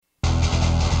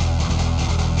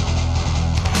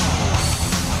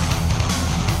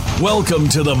Welcome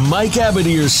to the Mike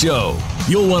Abadir Show.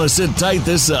 You'll want to sit tight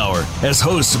this hour as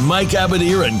host Mike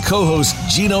Abadir and co-host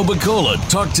Gino Bacola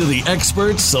talk to the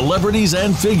experts, celebrities,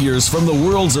 and figures from the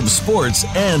worlds of sports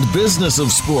and business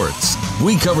of sports.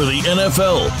 We cover the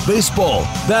NFL, baseball,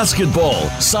 basketball,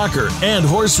 soccer, and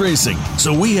horse racing,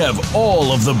 so we have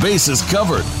all of the bases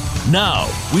covered. Now,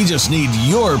 we just need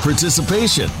your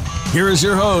participation. Here is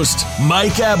your host,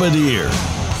 Mike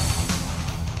Abadir.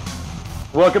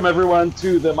 Welcome, everyone,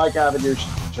 to the Mike Abadir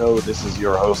Show. This is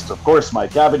your host, of course,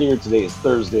 Mike Abadir. Today is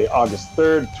Thursday, August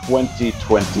 3rd,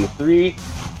 2023.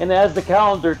 And as the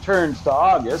calendar turns to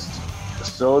August,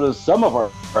 so does some of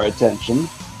our attention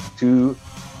to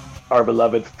our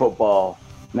beloved football.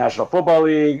 National Football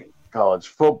League, college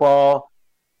football.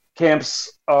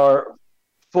 Camps are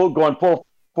going full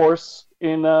force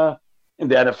in the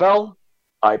NFL.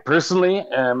 I personally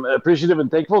am appreciative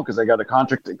and thankful because I got a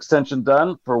contract extension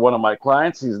done for one of my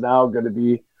clients. He's now going to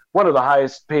be one of the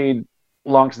highest paid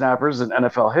long snappers in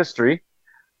NFL history.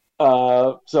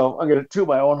 So I'm going to toot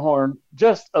my own horn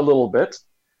just a little bit.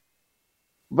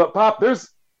 But Pop,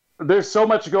 there's so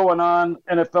much going on.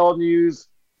 NFL news,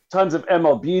 tons of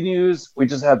MLB news. We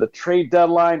just had the trade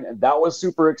deadline, and that was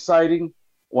super exciting.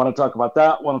 Want to talk about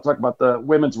that. Want to talk about the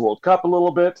Women's World Cup a little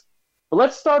bit. But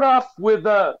let's start off with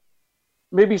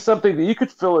maybe something that you could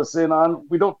fill us in on.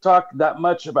 We don't talk that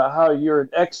much about how you're an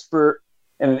expert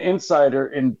and an insider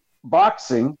in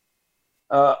boxing.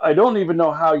 I don't even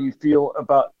know how you feel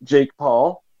about Jake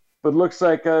Paul, but it looks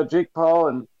like Jake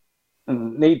Paul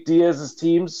and Nate Diaz's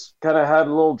teams kind of had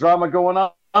a little drama going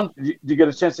on. Did you get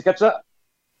a chance to catch that?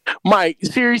 Mike,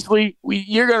 seriously,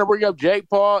 you're going to bring up Jake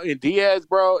Paul and Diaz,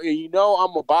 bro, and you know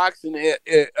I'm a boxing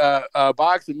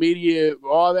media,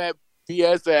 all that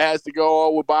BS that has to go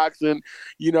on with boxing,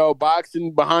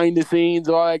 boxing behind the scenes,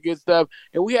 all that good stuff.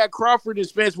 And we had Crawford and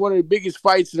Spence, one of the biggest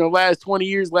fights in the last 20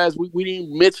 years last week. We didn't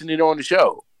even mention it on the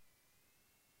show.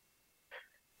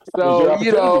 So,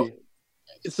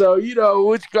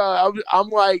 I'm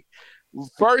like,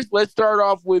 first, let's start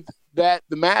off with the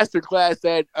masterclass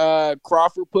that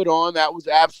Crawford put on. That was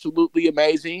absolutely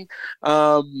amazing.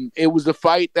 It was a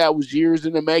fight that was years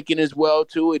in the making as well,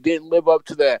 too. It didn't live up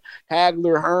to the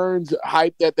Hagler-Hearns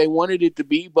hype that they wanted it to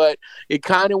be, but it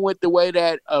kind of went the way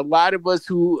that a lot of us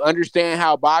who understand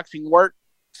how boxing works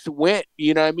went.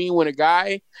 You know what I mean? When a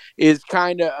guy is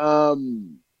kind of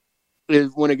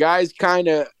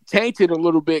tainted a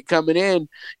little bit coming in,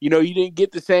 you didn't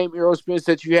get the same Errol Spence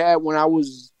that you had when I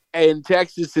was in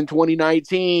Texas in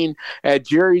 2019 at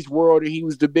Jerry's World, and he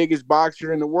was the biggest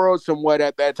boxer in the world somewhat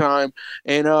at that time.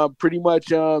 And pretty much,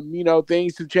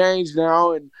 things have changed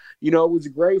now, and, it was a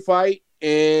great fight.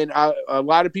 And a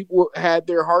lot of people had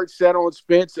their hearts set on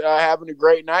Spence having a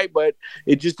great night, but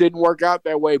it just didn't work out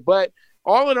that way. But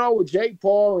all in all, with Jake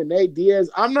Paul and Nate Diaz,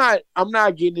 I'm not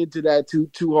getting into that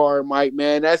too hard, Mike,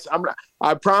 man.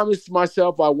 I promised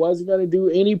myself I wasn't going to do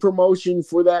any promotion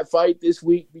for that fight this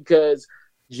week because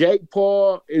Jake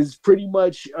Paul is pretty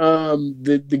much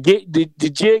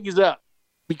the jig is up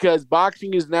because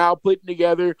boxing is now putting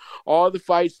together all the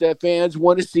fights that fans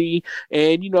want to see.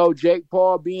 And, Jake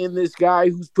Paul being this guy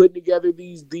who's putting together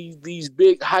these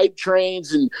big hype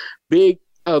trains and big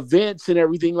events and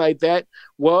everything like that.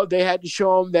 Well, they had to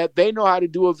show him that they know how to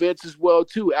do events as well,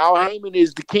 too. Al Heyman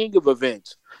is the king of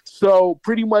events. So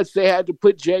pretty much they had to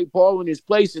put Jake Paul in his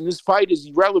place, and this fight is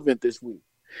irrelevant this week.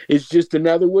 It's just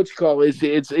another it's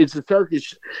a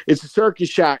circus. It's a circus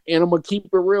shot, and I'm gonna keep it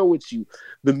real with you.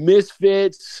 The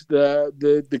Misfits,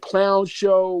 the clown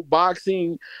show,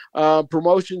 boxing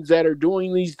promotions that are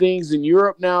doing these things in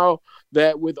Europe now,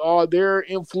 that with all their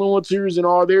influencers and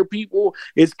all their people,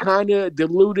 it's kind of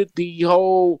diluted the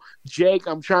whole Jake,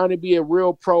 I'm trying to be a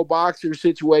real pro boxer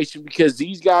situation, because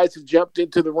these guys have jumped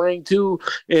into the ring too,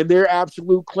 and they're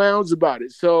absolute clowns about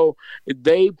it. So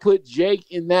they put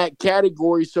Jake in that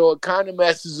category, so it kind of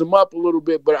messes him up a little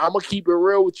bit. But I'm gonna keep it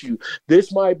real with you.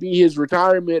 This might be his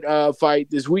retirement fight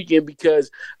this weekend,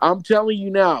 because I'm telling you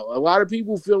now, a lot of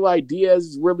people feel like Diaz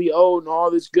is really old and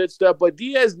all this good stuff, but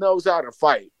Diaz knows how to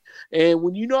fight. And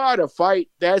when you know how to fight,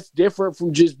 that's different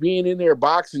from just being in there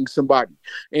boxing somebody.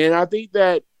 And I think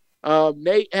that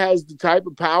Nate has the type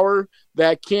of power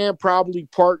that can probably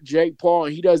park Jake Paul,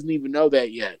 and he doesn't even know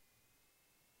that yet.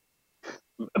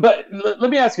 But let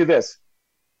me ask you this.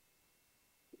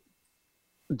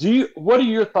 What are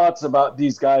your thoughts about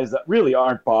these guys that really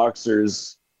aren't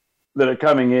boxers that are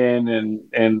coming in,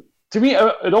 and to me,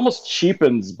 it almost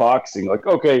cheapens boxing. Like,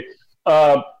 okay,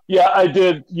 yeah, I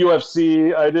did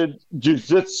UFC, I did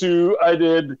jiu-jitsu, I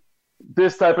did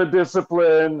this type of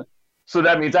discipline, so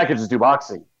that means I could just do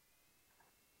boxing.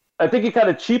 I think he kind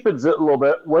of cheapens it a little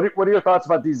bit. What are your thoughts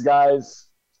about these guys,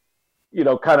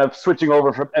 kind of switching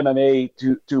over from MMA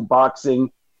to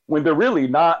boxing when they're really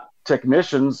not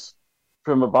technicians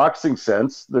from a boxing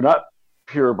sense? They're not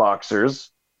pure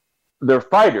boxers. They're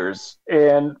fighters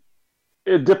and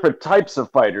different types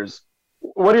of fighters.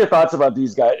 What are your thoughts about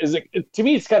these guys? To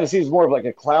me, it kind of seems more of like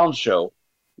a clown show.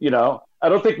 I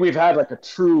don't think we've had like a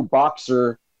true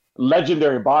boxer,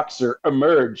 legendary boxer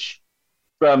emerge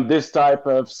from this type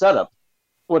of setup.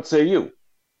 What say you?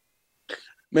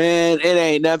 Man, it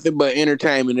ain't nothing but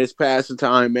entertainment. It's passing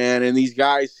time, man. And these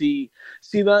guys see,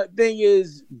 the thing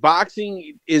is,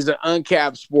 boxing is an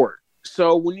uncapped sport.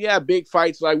 So when you have big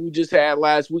fights like we just had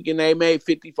last week, and they made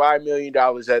 $55 million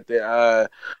at the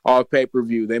off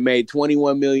pay-per-view. They made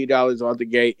 $21 million off the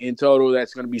gate. In total,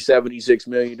 that's going to be $76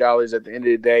 million at the end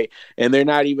of the day. And they're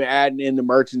not even adding in the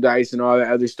merchandise and all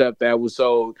that other stuff that was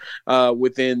sold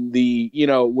within the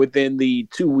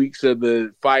 2 weeks of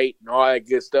the fight and all that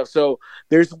good stuff. So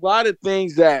there's a lot of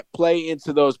things that play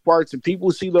into those parts, and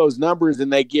people see those numbers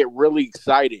and they get really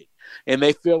excited. And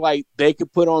they feel like they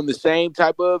could put on the same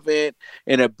type of event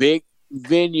in a big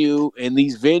venue, and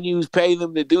these venues pay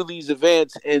them to do these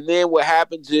events. And then what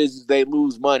happens is they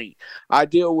lose money. I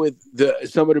deal with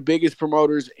some of the biggest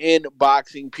promoters in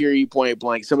boxing, period, point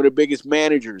blank, some of the biggest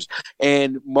managers.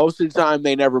 And most of the time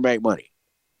they never make money.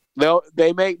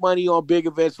 They make money on big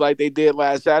events like they did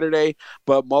last Saturday,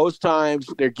 but most times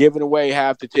they're giving away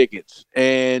half the tickets.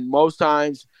 And most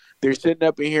times they're sitting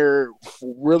up in here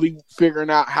really figuring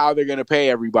out how they're going to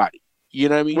pay everybody. You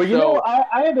know what I mean? Well,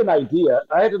 I had an idea.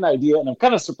 And I'm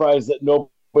kind of surprised that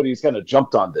nobody's kind of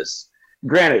jumped on this.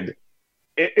 Granted,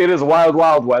 it is a wild,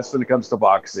 wild west when it comes to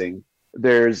boxing.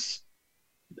 There's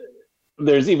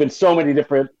even so many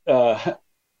different,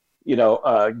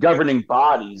 governing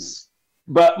bodies.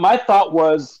 But my thought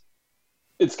was,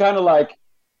 it's kind of like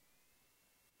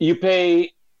you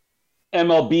pay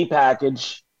MLB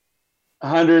package,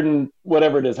 100 and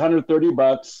whatever it is,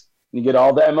 $130. You get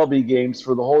all the MLB games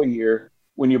for the whole year.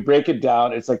 When you break it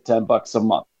down, it's like $10 a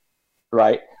month,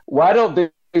 right? Why don't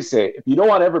they say, if you don't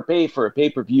want to ever pay for a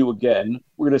pay-per-view again,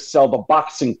 we're going to sell the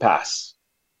boxing pass,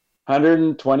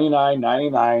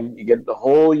 $129.99. You get the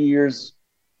whole year's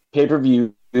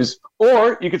pay-per-views,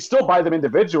 or you could still buy them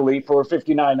individually for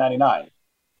 $59.99.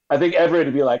 I think everybody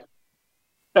would be like,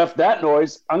 F that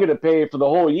noise. I'm going to pay for the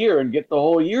whole year and get the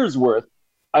whole year's worth.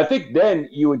 I think then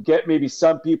you would get maybe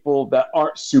some people that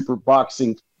aren't super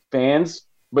boxing fans,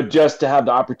 but just to have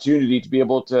the opportunity to be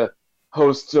able to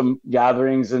host some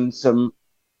gatherings and some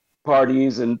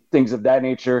parties and things of that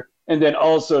nature, and then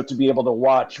also to be able to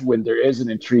watch when there is an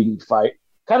intriguing fight.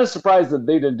 Kind of surprised that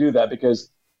they didn't do that, because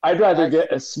I'd rather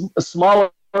get a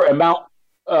smaller amount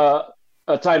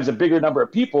times a bigger number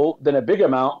of people than a big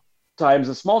amount times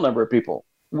a small number of people.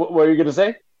 What are you going to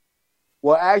say?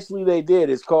 Well, actually, they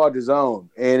did. It's called The Zone,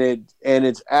 and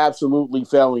it's absolutely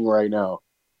failing right now.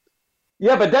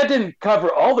 Yeah, but that didn't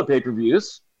cover all the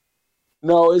pay-per-views.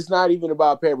 No, it's not even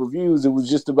about pay-per-views. It was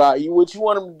just about what you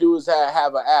want them to do is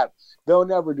have an app. They'll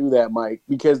never do that, Mike,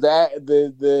 because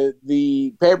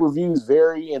the pay-per-views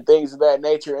vary and things of that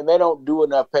nature, and they don't do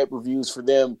enough pay-per-views for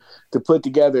them to put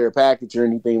together a package or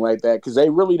anything like that, because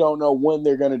they really don't know when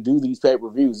they're going to do these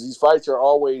pay-per-views. These fights are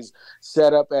always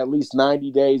set up at least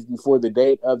 90 days before the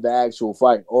date of the actual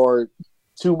fight, or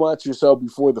 2 months or so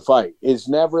before the fight. It's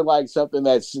never like something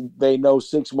that they know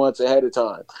 6 months ahead of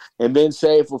time. And then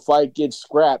say if a fight gets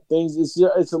scrapped,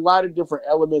 it's a lot of different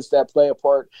elements that play a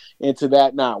part into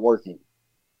that not working.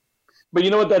 But you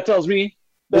know what that tells me?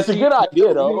 That's a good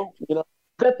idea, though.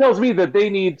 That tells me that they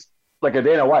need like a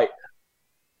Dana White,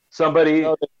 somebody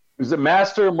who's a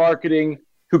master of marketing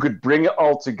who could bring it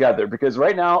all together. Because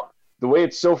right now, the way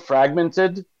it's so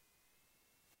fragmented,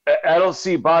 I don't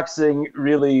see boxing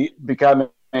really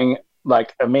becoming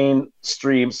like a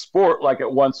mainstream sport like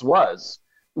it once was,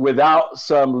 without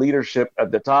some leadership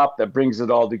at the top that brings it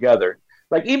all together.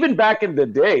 Like even back in the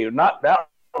day, not that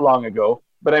long ago,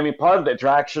 but I mean, part of the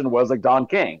attraction was like Don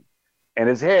King and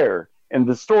his hair and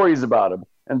the stories about him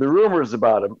and the rumors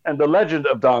about him and the legend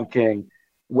of Don King.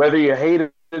 Whether you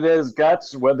hated his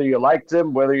guts, whether you liked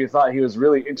him, whether you thought he was a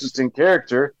really interesting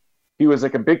character, he was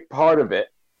like a big part of it.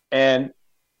 And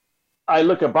I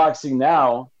look at boxing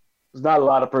now, there's not a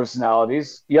lot of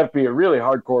personalities. You have to be a really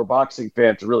hardcore boxing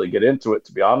fan to really get into it,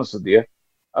 to be honest with you.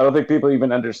 I don't think people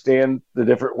even understand the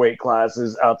different weight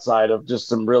classes outside of just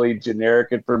some really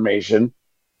generic information.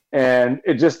 And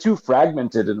it's just too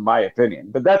fragmented, in my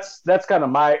opinion. But that's kind of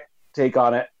my take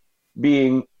on it,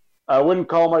 being I wouldn't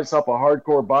call myself a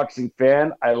hardcore boxing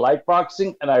fan. I like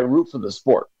boxing, and I root for the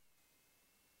sport.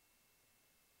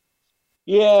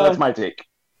 Yeah. That's my take.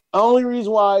 Only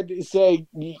reason why I say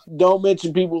don't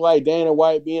mention people like Dana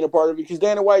White being a part of it, because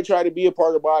Dana White tried to be a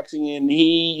part of boxing and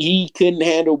he couldn't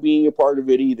handle being a part of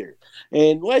it either.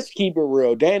 And let's keep it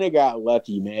real. Dana got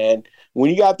lucky, man. When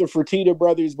you got the Fertitta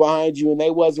brothers behind you and they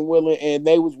was willing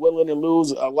to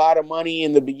lose a lot of money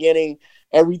in the beginning,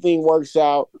 everything works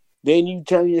out. Then you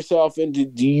turn yourself into,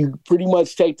 you pretty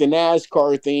much take the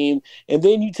NASCAR theme, and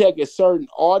then you take a certain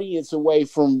audience away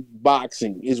from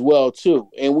boxing as well too.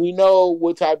 And we know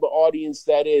what type of audience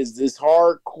that is. This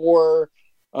hardcore,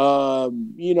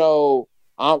 I'm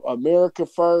America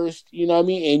first, you know what I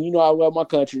mean? And I love my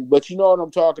country, but you know what I'm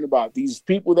talking about. These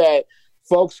people that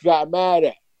folks got mad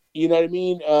at. You know what I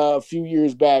mean? A few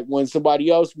years back when somebody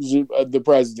else was the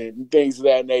president and things of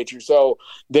that nature. So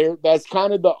that's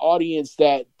kind of the audience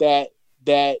that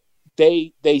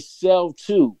they sell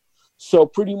to. So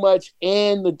pretty much,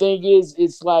 and the thing is,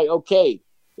 it's like, okay,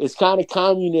 it's kind of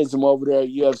communism over there at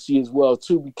UFC as well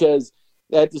too, because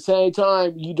at the same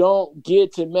time, you don't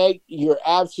get to make your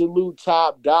absolute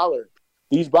top dollar.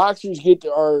 These boxers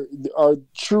are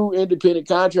true independent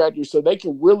contractors, so they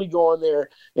can really go in there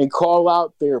and call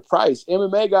out their price.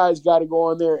 MMA guys got to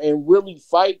go in there and really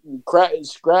fight and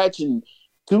scratch and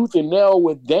tooth and nail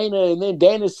with Dana, and then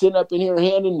Dana's sitting up in here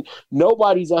handing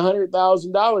nobody's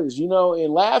 $100,000,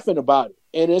 and laughing about it.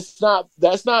 And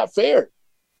that's not fair.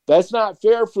 That's not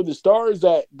fair for the stars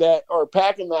that are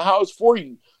packing the house for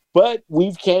you. But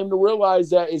we've came to realize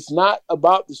that it's not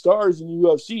about the stars in the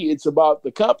UFC. It's about the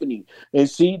company. And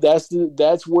see, that's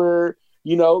where,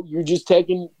 you're just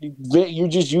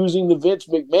using the Vince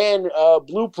McMahon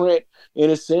blueprint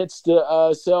in a sense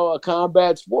to sell a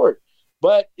combat sport.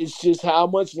 But it's just, how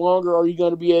much longer are you going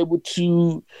to be able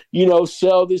to,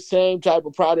 sell this same type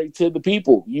of product to the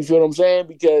people? You feel what I'm saying?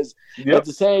 Because at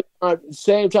the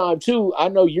same time too, I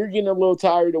know you're getting a little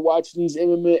tired of watching these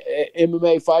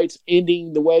MMA fights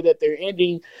ending the way that they're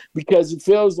ending, because it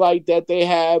feels like that they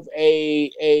have a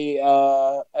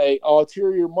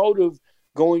ulterior motive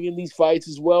going in these fights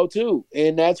as well too.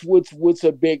 And that's what's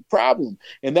a big problem.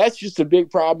 And that's just a big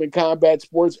problem in combat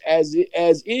sports as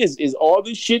is. Is all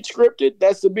this shit scripted?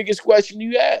 That's the biggest question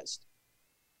you asked.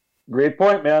 Great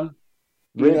point, man.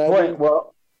 Great point. I mean?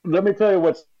 Well, let me tell you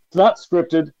what's not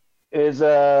scripted is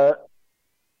the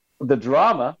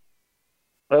drama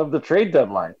of the trade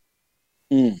deadline.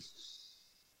 When's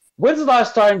the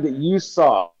last time that you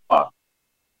saw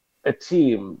a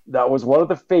team that was one of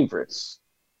the favorites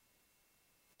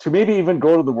to maybe even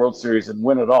go to the World Series and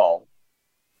win it all,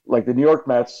 like the New York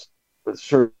Mets with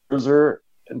Scherzer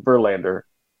and Verlander,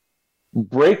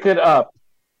 break it up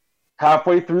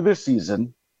halfway through the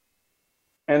season,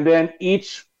 and then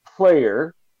each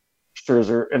player,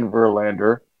 Scherzer and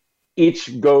Verlander,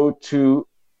 each go to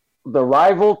the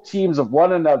rival teams of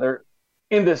one another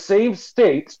in the same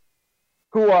state,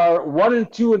 who are 1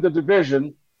 and 2 in the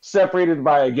division, separated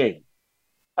by a game.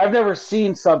 I've never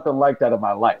seen something like that in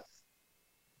my life.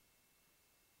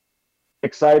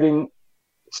 Exciting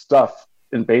stuff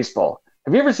in baseball.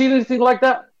 Have you ever seen anything like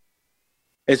that?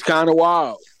 It's kind of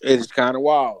wild. It's kind of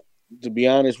wild, to be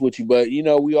honest with you. But,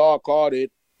 we all called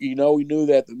it. We knew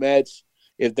that the Mets,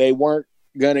 if they weren't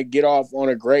going to get off on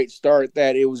a great start,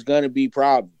 that it was going to be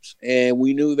problems. And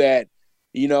we knew that,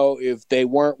 if they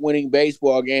weren't winning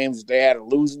baseball games, if they had a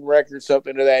losing record,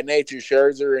 something of that nature,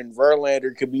 Scherzer and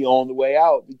Verlander could be on the way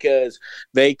out, because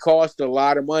they cost a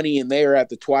lot of money and they are at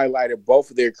the twilight of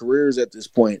both of their careers at this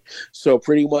point. So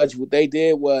pretty much what they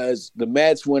did was the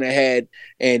Mets went ahead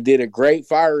and did a great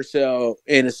fire sale,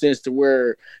 in a sense to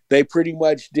where they pretty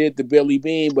much did the Billy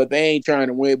Bean, but they ain't trying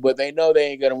to win, but they know they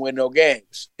ain't going to win no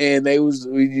games. And they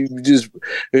just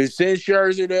send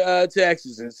Scherzer to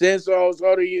Texas and send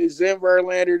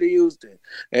Verlander to Houston.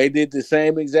 They did the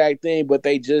same exact thing, but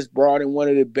they just brought in one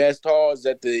of the best hauls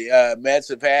that the Mets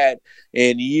have had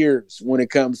in years when it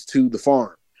comes to the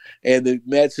farm. And the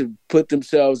Mets have put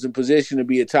themselves in position to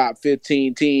be a top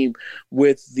 15 team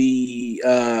with the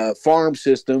farm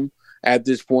system at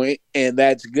this point, and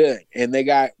that's good. And they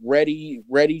got ready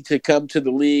to come to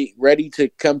the league, ready to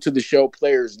come to the show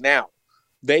players now.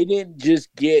 They didn't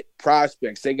just get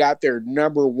prospects. They got their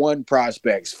number one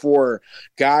prospects for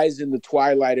guys in the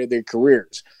twilight of their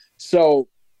careers. So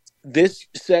this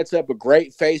sets up a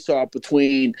great face-off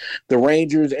between the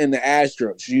Rangers and the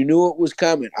Astros. You knew it was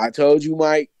coming. I told you,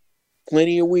 Mike,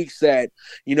 plenty of weeks that,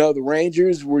 the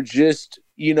Rangers were just,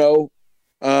 just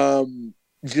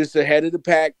ahead of the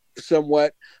pack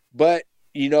somewhat, but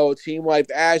a team like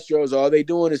the Astros, all they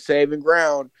doing is saving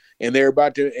ground, and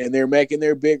they're making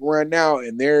their big run now,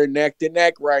 and they're neck to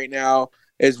neck right now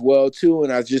as well too.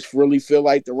 And I just really feel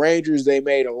like the Rangers, they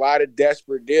made a lot of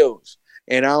desperate deals,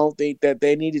 And I don't think that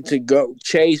they needed to go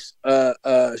chase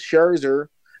Scherzer.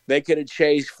 They could have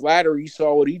chased Flattery. You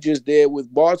saw what he just did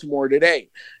with Baltimore today.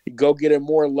 You go get a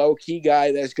more low-key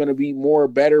guy that's going to be more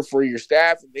better for your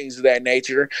staff and things of that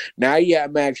nature. Now you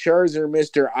have Max Scherzer,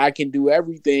 Mr. I can do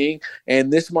everything,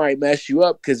 and this might mess you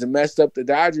up because it messed up the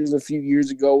Dodgers a few years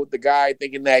ago with the guy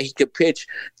thinking that he could pitch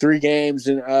 3 games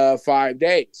in 5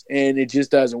 days, and it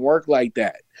just doesn't work like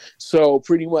that. So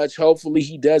pretty much hopefully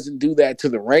he doesn't do that to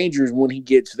the Rangers when he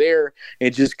gets there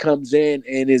and just comes in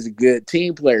and is a good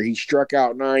team player. He struck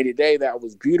out 9 today. That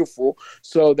was beautiful.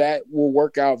 So that will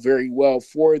work out very well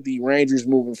for the Rangers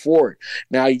moving forward.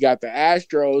 Now you got the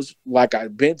Astros, like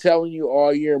I've been telling you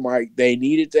all year, Mike, they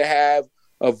needed to have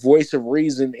a voice of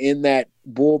reason in that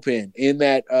bullpen, in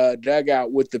that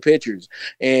dugout with the pitchers.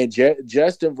 And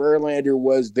Justin Verlander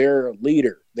was their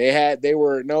leader. They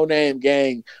were a no-name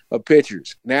gang of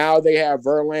pitchers. Now they have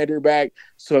Verlander back,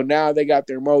 so now they got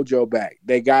their mojo back.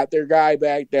 They got their guy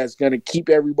back that's going to keep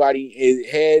everybody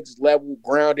heads level,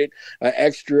 grounded,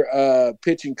 extra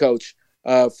pitching coach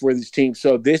for this team.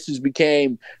 So this has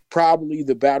became probably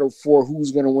the battle for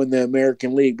who's going to win the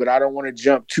American League, but I don't want to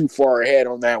jump too far ahead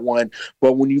on that one.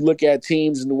 But when you look at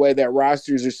teams and the way that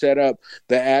rosters are set up,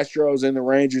 the Astros and the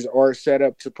Rangers are set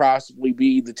up to possibly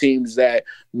be the teams that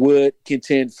would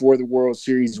contend for the World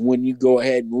Series when you go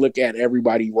ahead and look at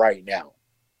everybody right now.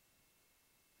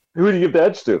 Who would you give the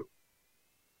edge to?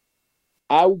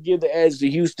 I would give the edge to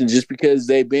Houston just because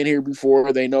they've been here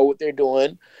before. They know what they're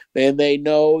doing, and they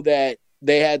know that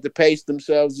they had to pace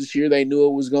themselves this year. They knew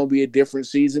it was going to be a different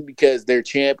season because they're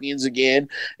champions again.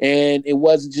 And it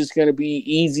wasn't just going to be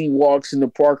easy walks in the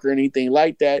park or anything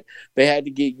like that. They had to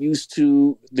get used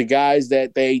to the guys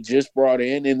that they just brought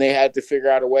in, and they had to figure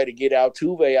out a way to get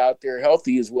Altuve out there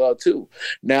healthy as well, too.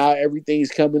 Now everything's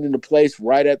coming into place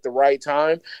right at the right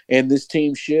time, and this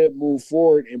team should move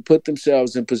forward and put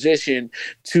themselves in position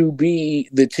to be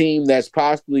the team that's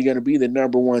possibly going to be the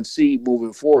number 1 seed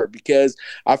moving forward, because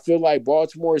I feel like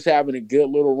Baltimore is having a good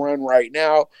little run right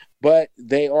now, but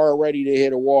they are ready to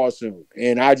hit a wall soon.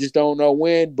 And I just don't know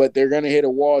when, but they're going to hit a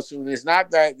wall soon. It's not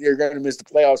that they're going to miss the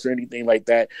playoffs or anything like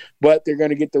that, but they're going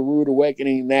to get the rude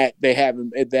awakening that they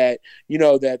haven't, that, you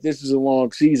know, that this is a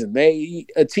long season. A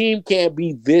team can't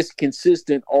be this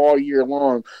consistent all year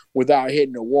long without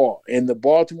hitting a wall. And the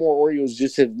Baltimore Orioles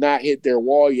just have not hit their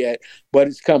wall yet, but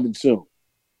it's coming soon.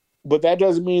 But that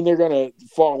doesn't mean they're going to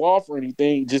fall off or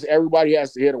anything. Just everybody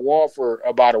has to hit a wall for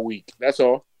about a week. That's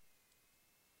all.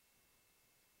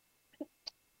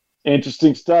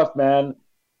 Interesting stuff, man.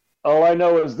 All I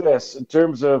know is this. In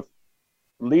terms of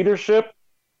leadership,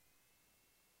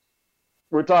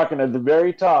 we're talking at the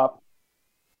very top,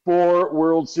 4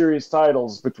 World Series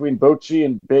titles between Bochy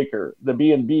and Baker, the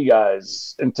B&B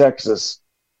guys in Texas,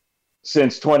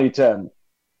 since 2010.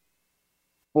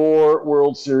 4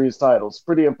 World Series titles.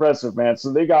 Pretty impressive, man.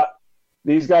 So they got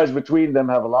these guys between them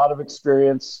have a lot of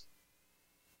experience.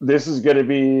 This is going to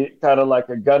be kind of like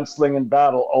a gunslinging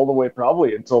battle all the way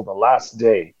probably until the last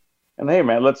day. And hey,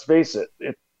 man, let's face it.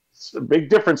 It's a big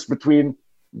difference between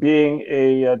being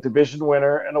a division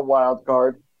winner and a wild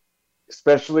card,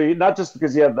 especially not just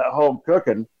because you have that home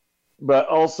cooking, but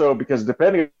also because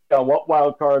depending on what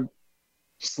wild card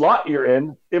slot you're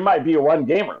in, it might be a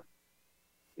one-gamer.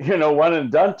 You know, one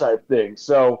and done type thing.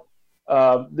 So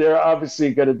they're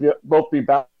obviously going to both be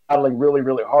battling really,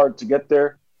 really hard to get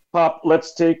there. Pop,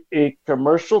 let's take a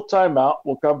commercial timeout.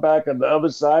 We'll come back on the other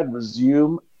side,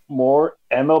 resume more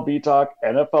MLB talk,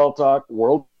 NFL talk,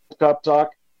 World Cup talk,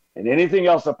 and anything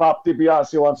else that Pop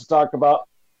DiBiase wants to talk about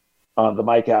on the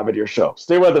Mike Abadir Show.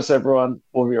 Stay with us, everyone.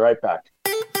 We'll be right back.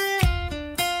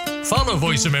 Follow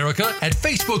Voice America at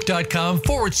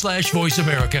Facebook.com/Voice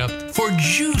America for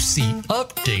juicy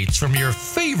updates from your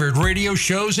favorite radio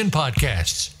shows and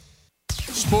podcasts.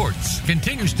 Sports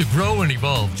continues to grow and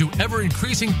evolve to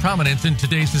ever-increasing prominence in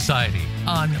today's society.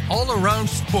 On All Around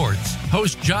Sports,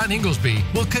 host John Inglesby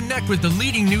will connect with the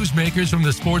leading newsmakers from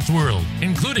the sports world,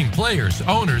 including players,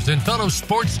 owners, and fellow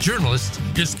sports journalists,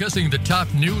 discussing the top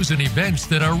news and events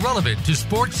that are relevant to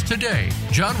sports today.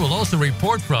 John will also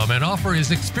report from and offer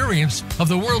his experience of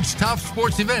the world's top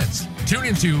sports events. Tune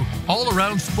into All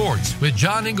Around Sports with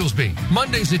John Inglesby,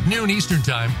 Mondays at noon Eastern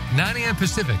Time, 9 a.m.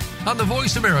 Pacific, on the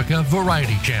Voice America Variety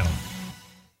Channel.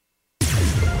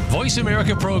 Voice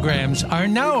America programs are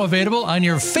now available on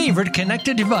your favorite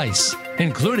connected device,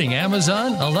 including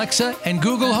Amazon, Alexa, and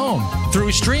Google Home.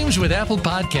 Through streams with Apple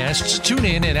Podcasts,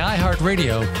 TuneIn, and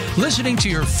iHeartRadio, listening to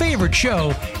your favorite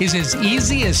show is as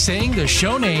easy as saying the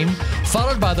show name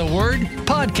followed by the word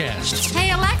podcast.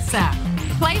 Hey, Alexa,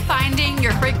 Play Finding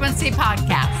Your Frequency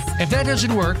podcast. If that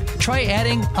doesn't work, try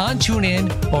adding on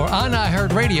TuneIn or on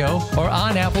iHeartRadio or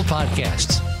on Apple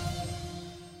Podcasts.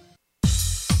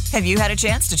 Have you had a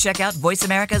chance to check out Voice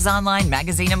America's online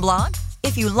magazine and blog?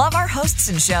 If you love our hosts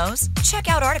and shows, check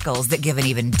out articles that give an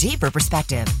even deeper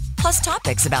perspective, plus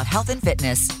topics about health and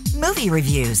fitness, movie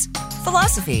reviews,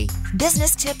 philosophy,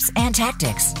 business tips and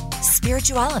tactics,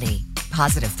 spirituality,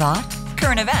 positive thought,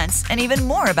 current events, and even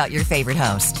more about your favorite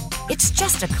host. It's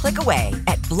just a click away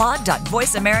at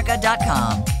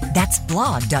blog.voiceamerica.com. That's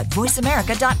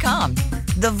blog.voiceamerica.com.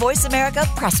 The Voice America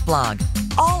Press Blog.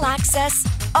 All access,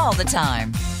 all the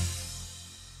time.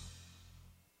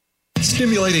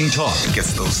 Stimulating talk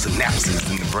gets those synapses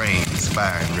in the brain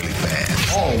firing really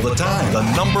fast. all the time. The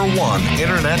number one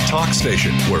internet talk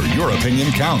station where your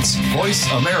opinion counts.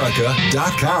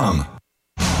 VoiceAmerica.com.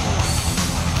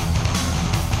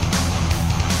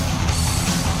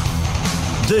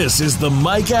 This is the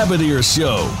Mike Abadir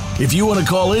Show. If you want to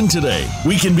call in today,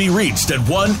 we can be reached at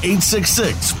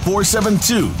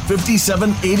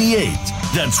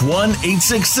 1-866-472-5788. That's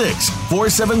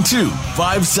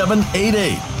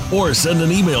 1-866-472-5788. Or send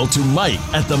an email to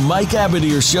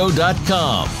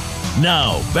mike@themikeabadirshow.com.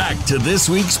 Now, back to this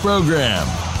week's program.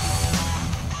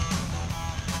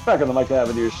 Back on the Mike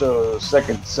Abadir Show,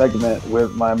 second segment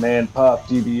with my man Pop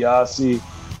DiBiase,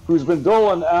 who's been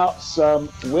doling out some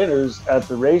winners at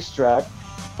the racetrack.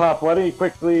 Pop, why don't you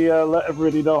quickly let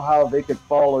everybody know how they can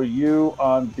follow you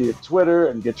on the Twitter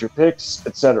and get your picks,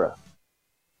 etc.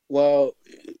 Well,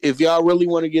 if y'all really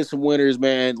want to get some winners,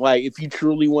 man, like if you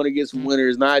truly want to get some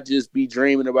winners, not just be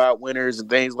dreaming about winners and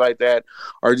things like that,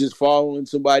 or just following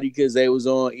somebody because they was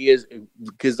on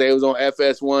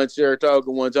FS1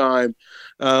 Saratoga one time,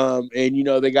 and you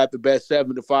know they got the best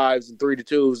 7 to 5s and 3 to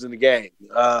 2s in the game.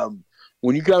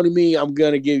 When you come to me, I'm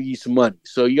gonna give you some money.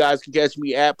 So you guys can catch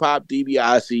me at Pop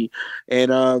DiBiase,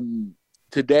 and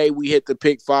today we hit the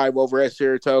pick 5 over at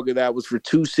Saratoga. That was for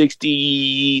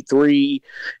 263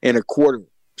 and a quarter.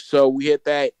 So we hit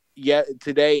that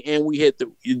today, and we hit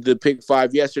the pick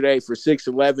 5 yesterday for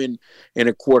 611 and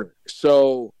a quarter.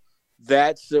 So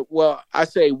that's I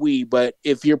say we, but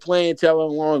if you're playing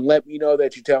telling along, let me know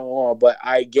that you're telling along. But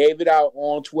I gave it out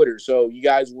on Twitter, so you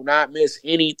guys will not miss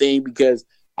anything because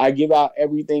I give out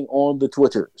everything on the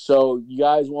Twitter. So you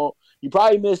guys won't. You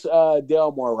probably miss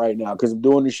Delmar right now because I'm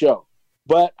doing the show.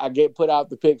 But I put out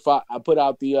the pick 5. I put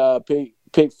out the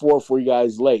pick 4 for you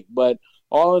guys late. But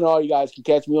all in all, you guys can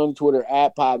catch me on Twitter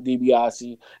at Pop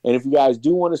DiBiase. And if you guys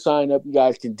do want to sign up, you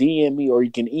guys can DM me or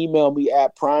you can email me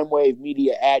at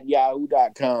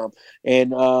primewavemedia@yahoo.com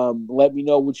and let me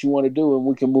know what you want to do, and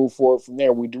we can move forward from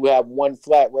there. We do have one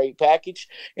flat rate package,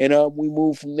 and we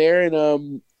move from there,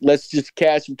 and let's just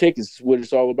cash some tickets. That's what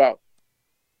it's all about.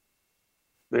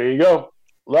 There you go.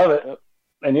 Love it.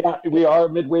 And yeah, we are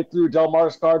midway through Del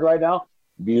Mar's card right now.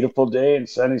 Beautiful day in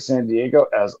sunny San Diego,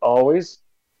 as always.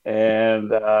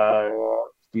 And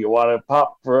if you want to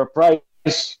pop for a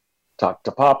price, talk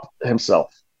to Pop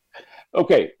himself.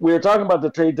 Okay, we were talking about the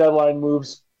trade deadline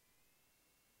moves.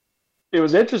 It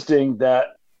was interesting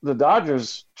that the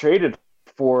Dodgers traded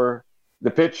for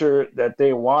the pitcher that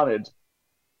they wanted,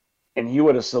 and he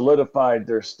would have solidified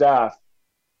their staff.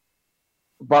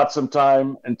 Bought some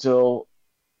time until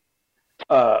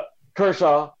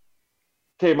Kershaw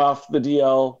came off the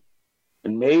DL,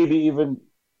 and maybe even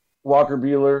Walker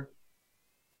Buehler,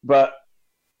 but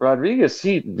Rodriguez,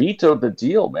 he vetoed the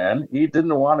deal, man. He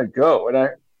didn't want to go.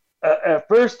 And at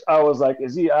first I was like,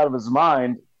 is he out of his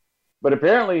mind? But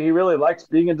apparently he really likes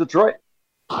being in Detroit.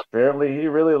 Apparently he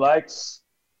really likes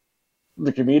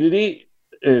the community.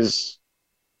 His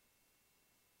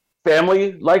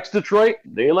family likes Detroit.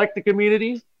 They like the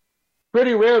community.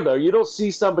 Pretty rare, though. You don't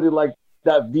see somebody like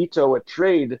that veto a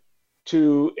trade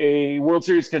to a World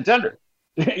Series contender.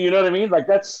 You know what I mean? Like,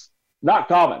 that's not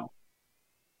common.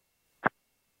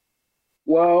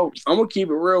 Well, I'm gonna keep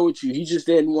it real with you. He just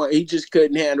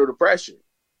couldn't handle the pressure.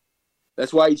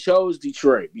 That's why he chose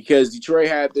Detroit, because Detroit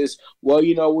had this,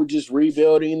 we're just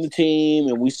rebuilding the team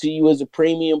and we see you as a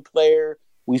premium player.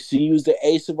 We see you as the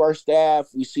ace of our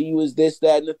staff. We see you as this,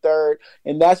 that, and the third.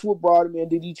 And that's what brought him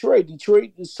into Detroit.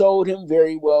 Detroit sold him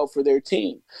very well for their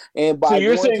team. And so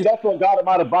you're saying that's what got him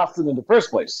out of Boston in the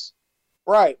first place?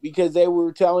 Right, because they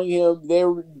were telling him, they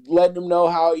were letting him know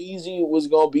how easy it was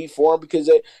going to be for him because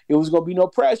it was going to be no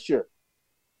pressure.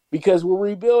 Because we're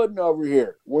rebuilding over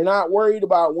here. We're not worried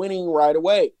about winning right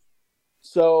away.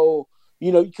 So,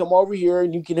 you come over here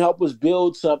and you can help us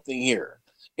build something here.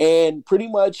 And pretty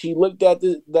much he looked at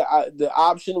the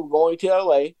option of going to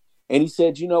LA and he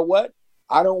said, you know what?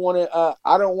 I don't want to.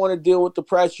 I don't want to deal with the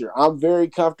pressure. I'm very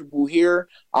comfortable here.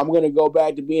 I'm going to go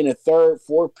back to being a third,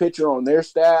 fourth pitcher on their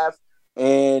staff,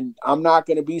 and I'm not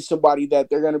going to be somebody that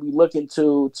they're going to be looking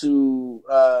to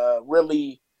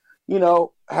really,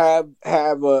 have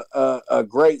a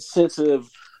great sense of,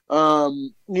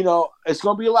 it's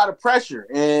going to be a lot of pressure,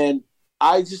 and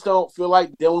I just don't feel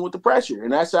like dealing with the pressure,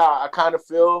 and that's how I kind of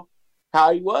feel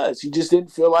how he was. He just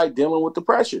didn't feel like dealing with the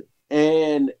pressure.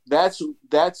 And that's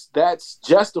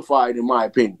justified in my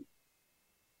opinion.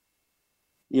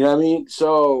 You know what I mean?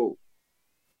 So,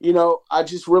 I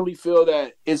just really feel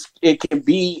that it can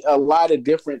be a lot of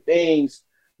different things,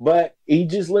 but he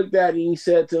just looked at it and he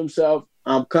said to himself,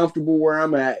 I'm comfortable where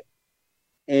I'm at,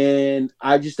 and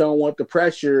I just don't want the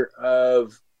pressure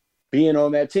of being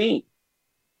on that team.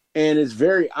 And it's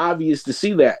very obvious to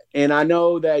see that. And I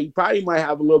know that you probably might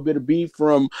have a little bit of beef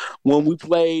from when we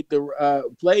played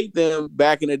them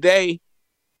back in the day,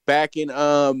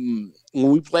 when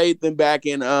we played them back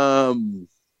in the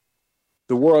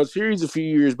World Series a few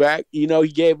years back. He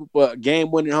gave up a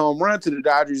game-winning home run to the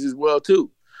Dodgers as well too.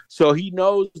 So he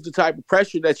knows the type of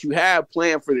pressure that you have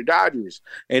playing for the Dodgers.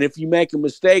 And if you make a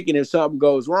mistake and if something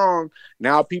goes wrong,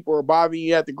 now people are bothering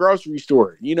you at the grocery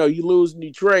store. You lose in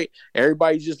Detroit,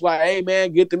 everybody's just like, hey,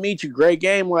 man, good to meet you. Great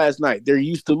game last night. They're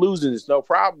used to losing. There's no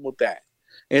problem with that.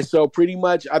 And so pretty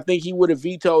much I think he would have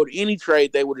vetoed any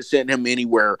trade they would have sent him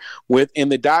anywhere with. And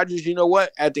the Dodgers, you know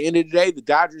what? At the end of the day, the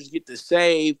Dodgers get to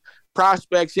save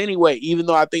prospects anyway, even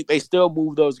though I think they still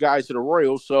move those guys to the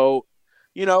Royals. So,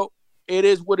 it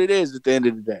is what it is at the end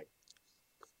of the day.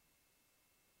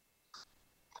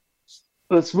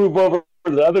 Let's move over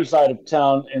to the other side of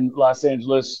town in Los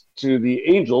Angeles to the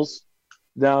Angels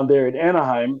down there in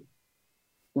Anaheim.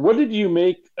 What did you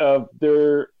make of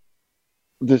their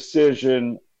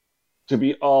decision to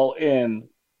be all in?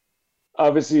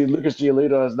 Obviously, Lucas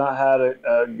Giolito has not had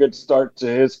a good start to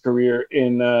his career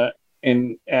in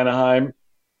Anaheim.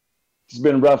 He's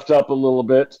been roughed up a little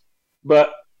bit.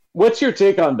 But what's your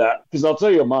take on that? Because I'll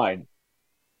tell you mine.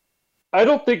 I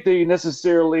don't think they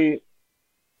necessarily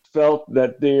felt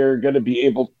that they're going to be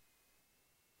able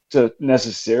to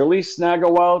necessarily snag a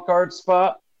wild card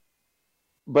spot,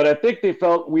 but I think they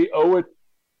felt we owe it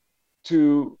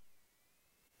to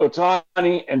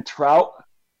Ohtani and Trout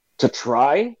to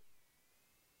try.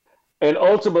 And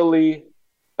ultimately,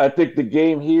 I think the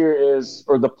game here is,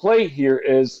 or the play here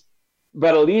is,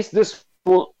 but at least this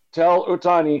will tell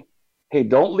Ohtani, hey,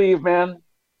 don't leave, man.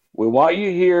 We want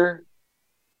you here.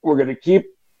 We're going to keep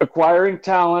acquiring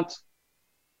talent.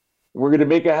 We're going to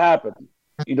make it happen.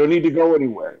 You don't need to go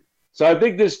anywhere. So I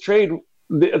think this trade,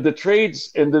 the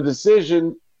trades and the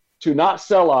decision to not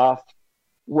sell off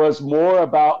was more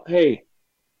about, hey,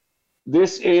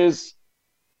 this is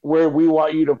where we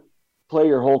want you to play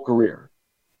your whole career.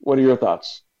 What are your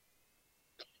thoughts?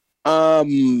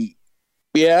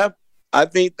 Yeah, I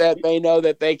think that they know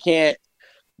that they can't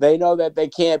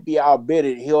be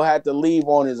outbidded. He'll have to leave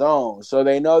on his own. So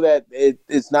they know that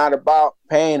it's not about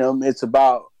paying him. It's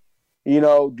about, do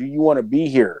you want to be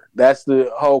here? That's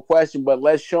the whole question. But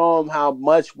let's show him how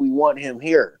much we want him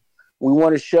here. We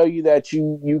want to show you that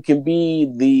you can be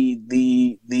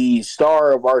the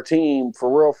star of our team for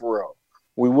real, for real.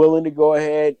 We're willing to go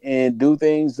ahead and do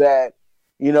things that,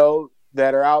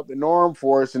 that are out the norm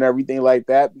for us and everything like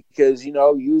that, because,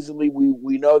 usually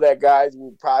we know that guys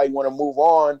will probably want to move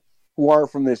on who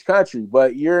aren't from this country,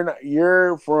 but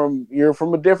you're from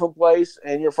a different place,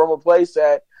 and you're from a place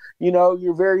that,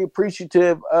 you're very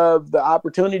appreciative of the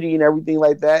opportunity and everything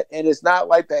like that. And it's not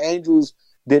like the Angels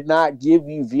did not give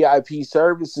you VIP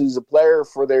services, a player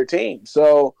for their team.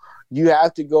 So you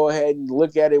have to go ahead and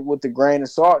look at it with a grain of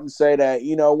salt and say that,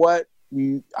 you know what,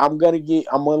 I'm going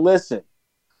to listen.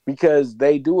 Because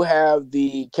they do have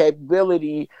the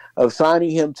capability of signing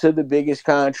him to the biggest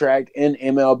contract in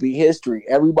MLB history.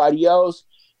 Everybody else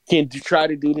can try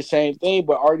to do the same thing,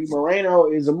 but Artie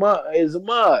Moreno is a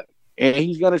mug, and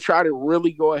he's going to try to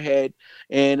really go ahead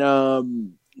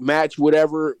and match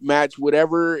whatever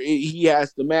he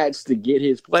has to match to get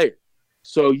his player.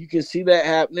 So you can see that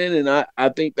happening, and I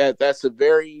think that that's a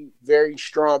very, very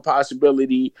strong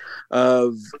possibility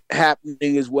of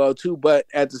happening as well, too. But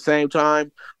at the same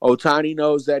time, Ohtani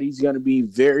knows that he's going to be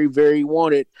very, very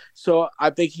wanted. So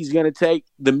I think he's going to take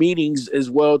the meetings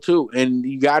as well, too. And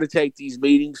you got to take these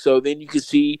meetings so then you can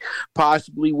see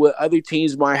possibly what other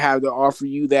teams might have to offer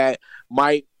you that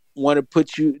might want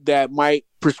to that might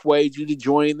persuade you to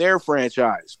join their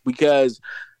franchise. Because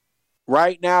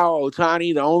right now,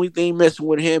 Ohtani, the only thing missing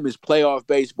with him is playoff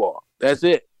baseball. That's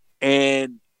it.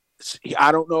 And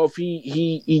I don't know if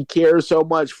he cares so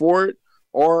much for it,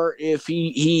 or if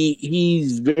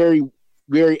he's very,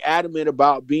 very adamant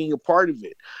about being a part of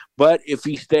it. But if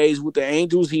he stays with the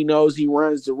Angels, he knows he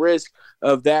runs the risk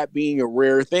of that being a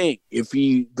rare thing. If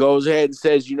he goes ahead and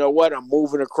says, you know what, I'm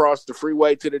moving across the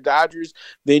freeway to the Dodgers,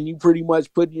 then you pretty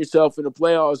much putting yourself in the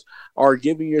playoffs or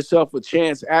giving yourself a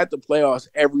chance at the playoffs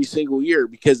every single year,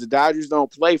 because the Dodgers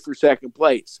don't play for second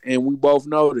place, and we both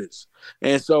know this.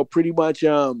 And so pretty much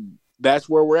that's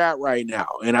where we're at right now.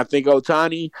 And I think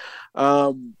Ohtani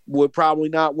would probably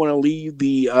not want to leave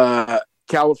the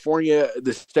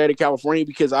state of California,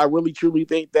 because I really truly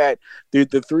think that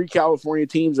the three California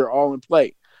teams are all in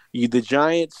play. The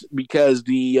Giants, because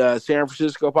the San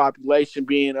Francisco population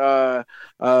being having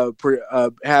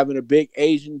a big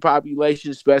Asian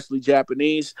population, especially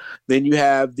Japanese. Then you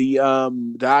have the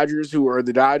Dodgers, who are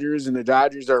the Dodgers, and the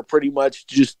Dodgers are pretty much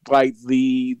just like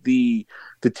the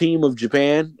team of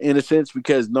Japan in a sense,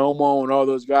 because Nomo and all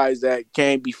those guys that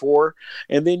came before.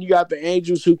 And then you got the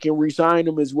Angels, who can re-sign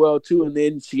them as well too. And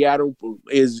then Seattle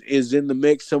is in the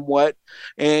mix somewhat.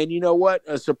 And you know what?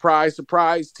 A surprise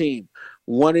team.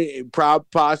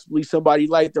 Possibly somebody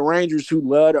like the Rangers, who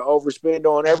love to overspend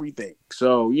on everything.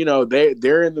 So, you know,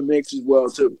 they're in the mix as well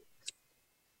too.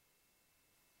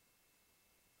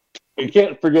 You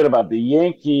can't forget about the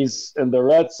Yankees and the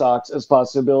Red Sox as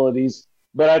possibilities,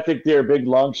 but I think they're big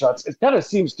long shots. It kind of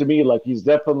seems to me like he's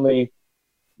definitely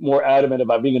more adamant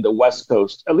about being in the West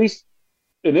Coast. At least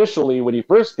initially, when he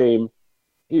first came,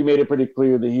 he made it pretty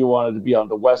clear that he wanted to be on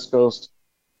the West Coast.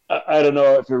 I don't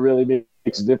know if it really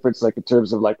makes a difference, like in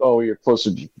terms of like, oh, you're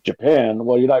closer to Japan.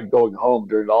 Well, you're not going home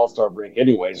during the All-Star break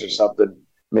anyways or something.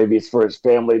 Maybe it's for his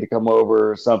family to come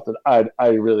over or something. I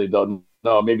really don't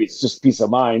know. Maybe it's just peace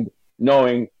of mind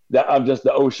knowing that I'm just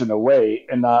the ocean away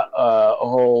and not a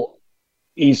whole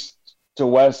east to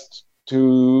west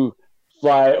to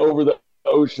fly over the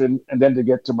ocean and then to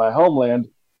get to my homeland.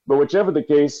 But whichever the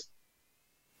case,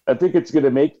 I think it's going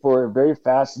to make for a very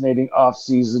fascinating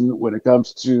offseason when it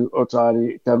comes to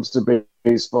Ohtani, it comes to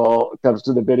baseball, it comes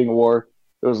to the bidding war.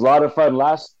 It was a lot of fun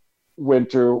last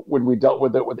winter when we dealt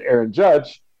with it with Aaron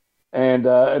Judge, and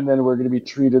then we're going to be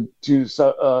treated to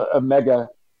a mega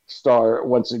star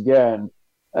once again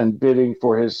and bidding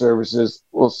for his services.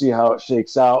 We'll see how it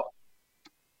shakes out.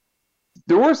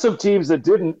 There were some teams that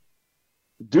didn't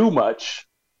do much.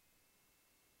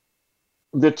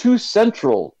 The two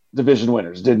Central Division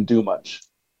winners didn't do much.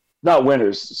 Not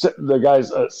winners, the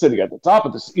guys sitting at the top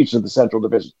of each of the Central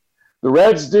Division. The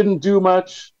Reds didn't do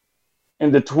much,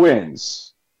 and the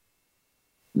Twins.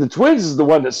 The Twins is the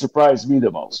one that surprised me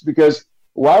the most, because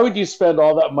why would you spend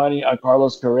all that money on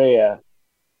Carlos Correa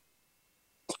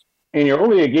and you're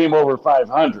only a game over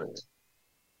 500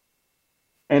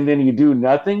 and then you do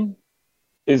nothing?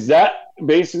 Is that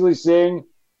basically saying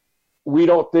we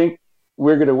don't think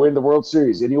we're going to win the World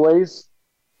Series anyways?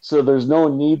 So there's no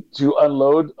need to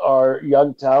unload our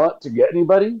young talent to get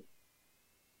anybody?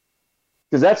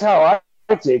 Because that's how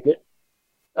I take it.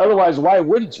 Otherwise, why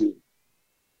wouldn't you?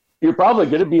 You're probably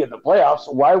going to be in the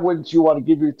playoffs. Why wouldn't you want to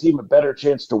give your team a better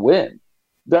chance to win?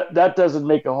 That doesn't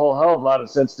make a whole hell of a lot of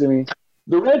sense to me.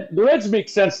 The Reds make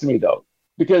sense to me, though,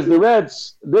 because the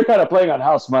Reds, they're kind of playing on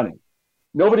house money.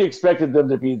 Nobody expected them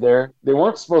to be there. They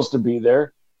weren't supposed to be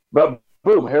there. But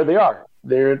boom, here they are.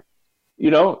 They're,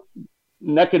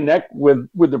 neck and neck with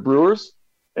the Brewers.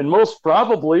 And most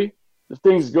probably, if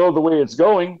things go the way it's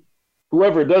going,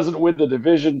 whoever doesn't win the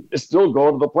division is still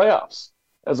going to the playoffs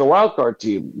as a wild card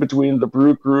team between the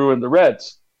Brew Crew and the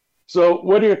Reds. So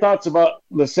what are your thoughts about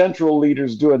the Central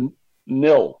leaders doing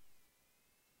nil?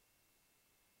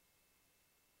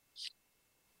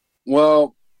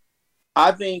 Well,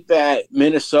 I think that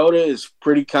Minnesota is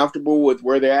pretty comfortable with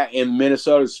where they're at, and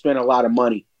Minnesota spent a lot of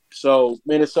money. So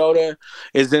Minnesota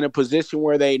is in a position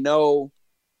where they know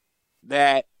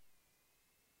that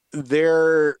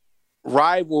their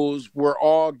rivals were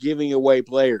all giving away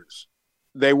players.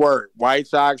 They were. White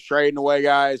Sox trading away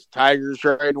guys, Tigers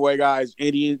trading away guys,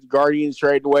 Indians, Guardians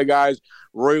trading away guys,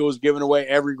 Royals giving away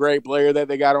every great player that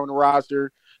they got on the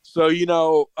roster. So,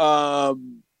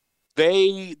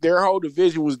 their whole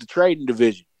division was the trading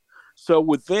division. So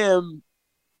with them,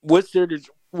 what's there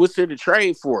to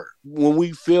trade for when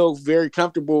we feel very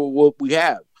comfortable with what we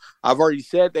have? I've already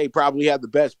said they probably have the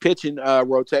best pitching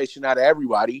rotation out of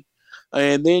everybody.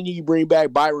 And then you bring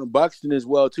back Byron Buxton as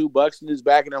well, too. Buxton is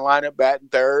back in the lineup, batting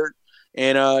third.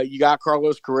 And you got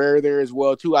Carlos Correa there as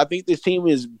well, too. I think this team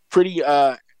is pretty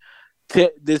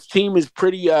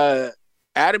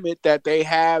adamant that they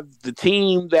have the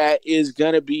team that is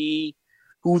going to be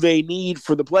who they need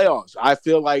for the playoffs. I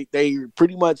feel like they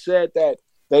pretty much said that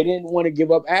they didn't want to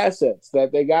give up assets,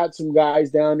 that they got some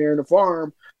guys down there in the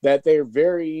farm that they're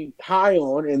very high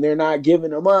on, and they're not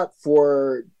giving them up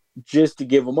for just to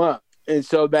give them up. And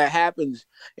so that happens.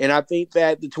 And I think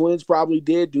that the Twins probably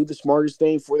did do the smartest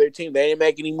thing for their team. They didn't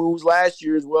make any moves last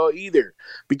year as well either,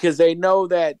 because they know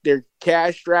that they're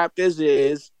cash strapped as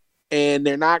is, and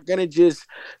they're not going to just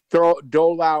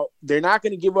dole out. They're not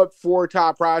going to give up 4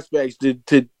 top prospects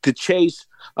to chase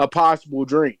a possible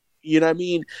dream. You know what I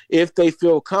mean? If they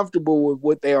feel comfortable with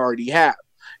what they already have.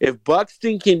 If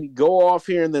Buxton can go off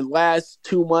here in the last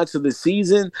 2 months of the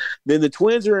season, then the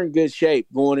Twins are in good shape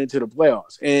going into the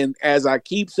playoffs. And as I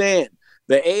keep saying,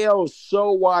 the AL is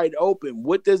so wide open.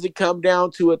 What does it come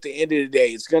down to at the end of the day?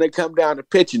 It's going to come down to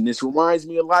pitching. This reminds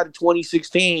me a lot of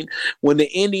 2016 when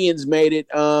the Indians made it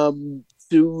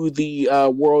to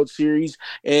the World Series,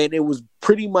 and it was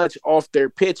pretty much off their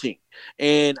pitching.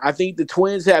 And I think the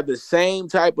Twins have the same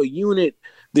type of unit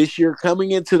this year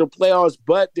coming into the playoffs,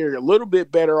 but they're a little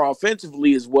bit better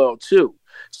offensively as well, too.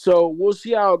 So we'll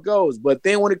see how it goes. But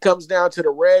then when it comes down to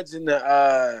the Reds and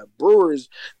the Brewers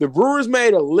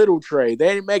made a little trade.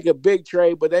 They didn't make a big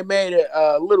trade, but they made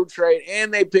a little trade,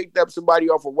 and they picked up somebody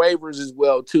off of waivers as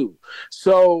well, too.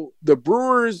 So the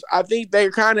Brewers, I think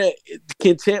they're kind of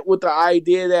content with the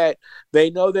idea that they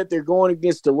know that they're going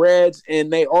against the Reds,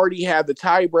 and they already have the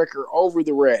tiebreaker over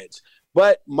the Reds.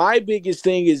 But my biggest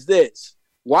thing is this.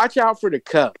 Watch out for the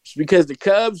Cubs, because the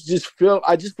Cubs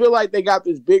I just feel like they got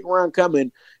this big run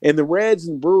coming, and the Reds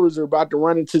and Brewers are about to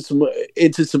run into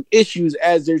some issues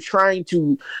as they're trying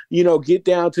to, get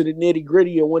down to the nitty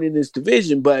gritty of winning this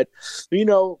division. But,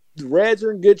 the Reds are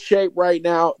in good shape right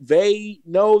now. They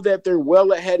know that they're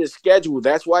well ahead of schedule.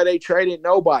 That's why they traded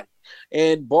nobody.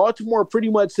 And Baltimore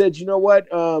pretty much said, you know what,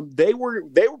 they were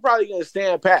probably going to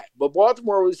stand pat. But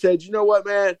Baltimore said, you know what,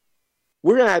 man,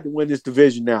 we're going to have to win this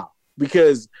division now,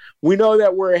 because we know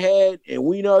that we're ahead, and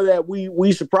we know that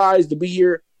we surprised to be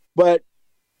here, but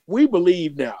we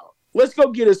believe now. Let's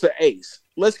go get us an ace.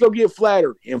 Let's go get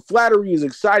Flattery. And Flattery is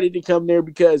excited to come there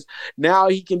because now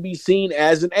he can be seen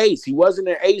as an ace. He wasn't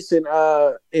an ace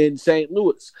in St.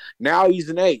 Louis. Now he's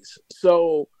an ace.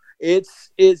 So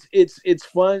it's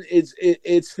fun.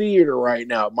 It's theater right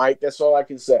now, Mike. That's all I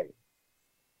can say.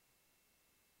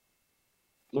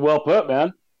 Well put,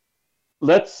 man.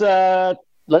 Let's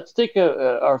take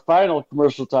our final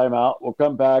commercial timeout. We'll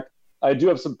come back. I do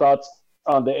have some thoughts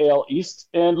on the AL East,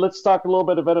 and let's talk a little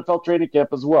bit of NFL training camp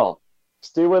as well.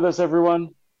 Stay with us,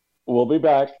 everyone. We'll be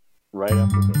back right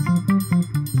after this.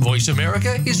 Voice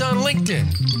America is on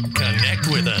LinkedIn. Connect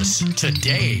with us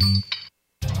today.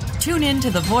 Tune in to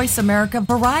the Voice America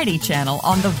Variety channel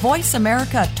on the Voice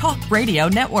America Talk Radio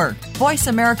Network. Voice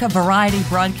America Variety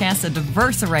broadcasts a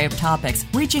diverse array of topics,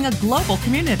 reaching a global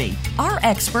community. Our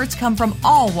experts come from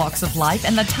all walks of life,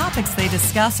 and the topics they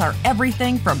discuss are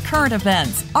everything from current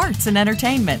events, arts and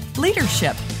entertainment,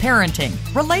 leadership, parenting,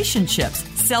 relationships,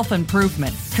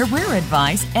 self-improvement, career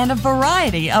advice, and a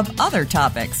variety of other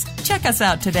topics. Check us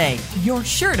out today. You're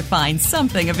sure to find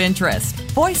something of interest.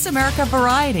 Voice America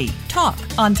Variety. Talk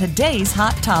on today's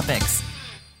hot topics.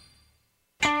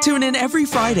 Tune in every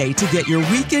Friday to get your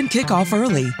weekend kickoff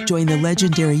early. Join the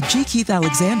legendary G. Keith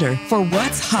Alexander for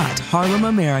What's Hot Harlem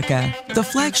America. The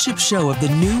flagship show of the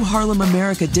new Harlem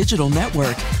America Digital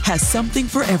Network has something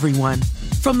for everyone.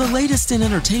 From the latest in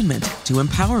entertainment to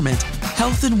empowerment,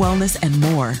 health and wellness, and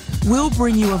more, we'll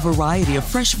bring you a variety of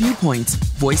fresh viewpoints,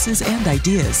 voices, and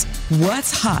ideas.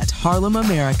 What's Hot Harlem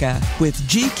America with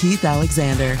G. Keith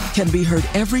Alexander can be heard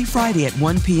every Friday at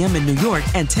 1 p.m. in New York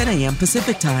and 10 a.m.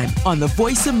 Pacific Time on the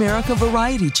Voice America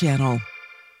Variety Channel.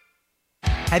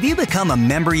 Have you become a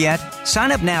member yet?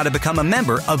 Sign up now to become a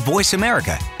member of Voice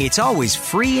America. It's always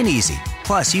free and easy.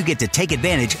 Plus, you get to take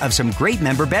advantage of some great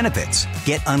member benefits.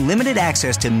 Get unlimited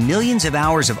access to millions of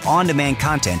hours of on-demand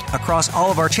content across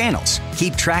all of our channels.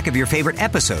 Keep track of your favorite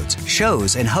episodes,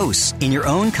 shows, and hosts in your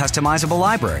own customizable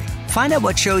library. Find out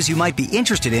what shows you might be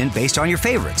interested in based on your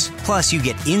favorites. Plus, you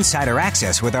get insider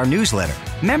access with our newsletter.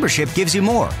 Membership gives you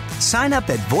more. Sign up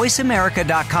at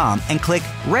voiceamerica.com and click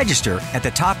register at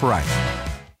the top right.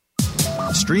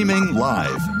 Streaming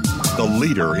live. The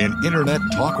leader in Internet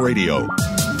talk radio.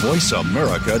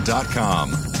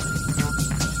 voiceamerica.com.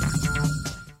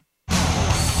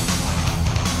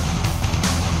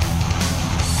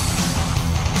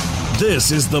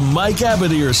 This is the Mike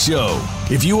Abadir Show.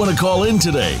 If you want to call in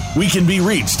today, we can be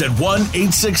reached at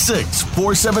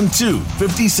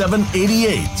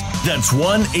 1-866-472-5788. That's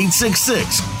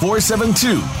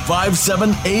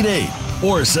 1-866-472-5788.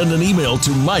 Or send an email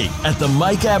to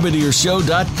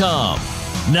mike@themikeabadirshow.com.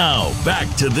 Now,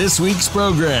 back to this week's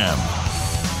program.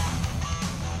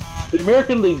 The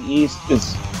American League East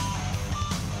is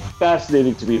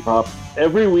fascinating to me, Pop.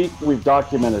 Every week we've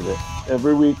documented it.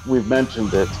 Every week we've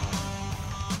mentioned it.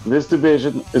 This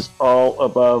division is all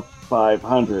above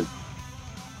 500.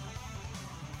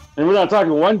 And we're not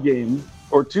talking one game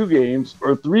or 2 games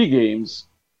or 3 games.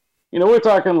 We're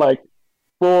talking like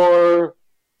 4,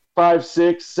 5,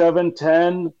 6, 7,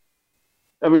 10.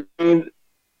 I mean,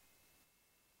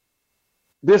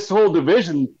 this whole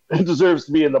division deserves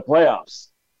to be in the playoffs.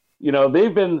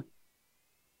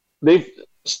 They've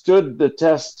stood the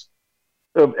test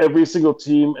of every single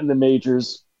team in the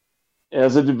majors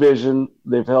as a division.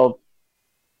 They've held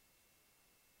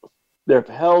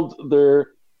their,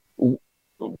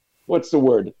 what's the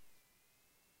word?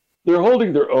 They're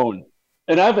holding their own.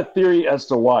 And I have a theory as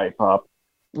to why, Pop.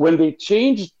 When they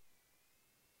changed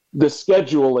the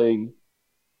scheduling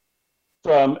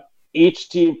from each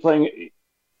team playing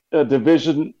a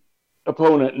division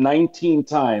opponent 19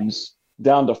 times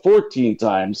down to 14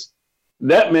 times,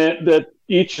 that meant that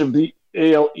each of the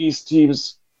AL East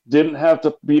teams didn't have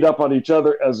to beat up on each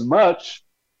other as much,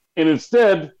 and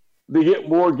instead they get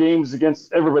more games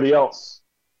against everybody else.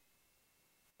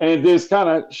 And this kind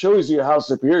of shows you how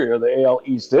superior the AL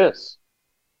East is.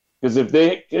 Because if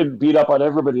they can beat up on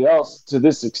everybody else to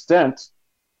this extent,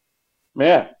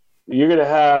 man, you're going to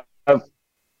have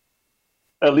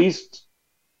at least,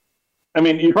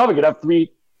 you're probably going to have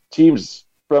 3 teams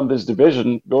from this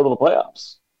division go to the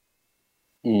playoffs.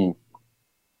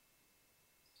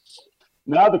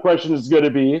 Now the question is going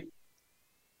to be,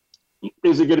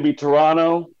 is it going to be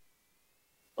Toronto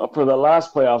for the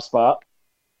last playoff spot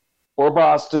or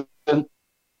Boston? The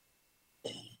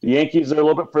Yankees are a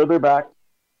little bit further back.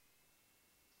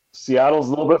 Seattle's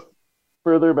a little bit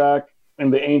further back,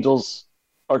 and the Angels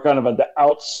are kind of at the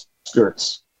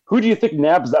outskirts. Who do you think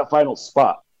nabs that final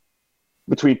spot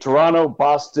between Toronto,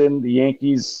 Boston, the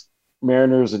Yankees,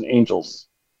 Mariners, and Angels?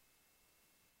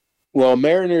 Well,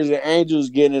 Mariners and Angels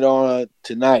getting it on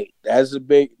tonight. That's a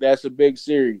big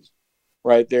series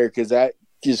right there, because that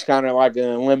just kind of like an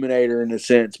eliminator in a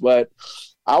sense. But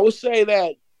I would say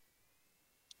that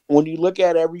when you look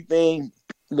at everything,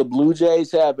 the Blue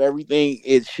Jays have everything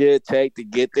it should take to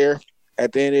get there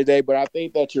at the end of the day. But I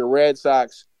think that your Red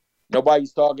Sox,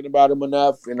 nobody's talking about them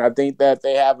enough, and I think that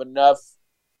they have enough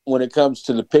when it comes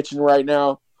to the pitching right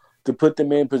now to put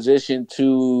them in position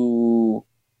to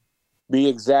be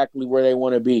exactly where they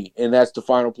want to be, and that's the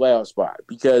final playoff spot.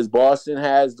 Because Boston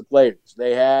has the players.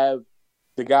 They have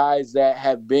the guys that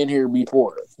have been here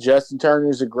before. Justin Turner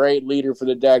is a great leader for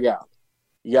the dugout.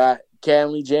 You got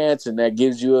Kenley Jansen that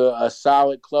gives you a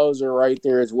solid closer right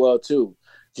there as well, too.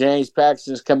 James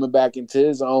Paxton's coming back into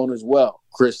his own as well.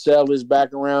 Chris Sale is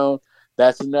back around.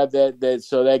 That's another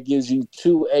so that gives you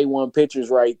 2 A1 pitchers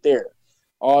right there.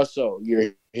 Also,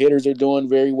 your hitters are doing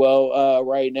very well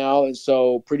right now, and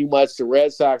so pretty much the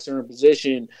Red Sox are in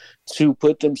position to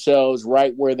put themselves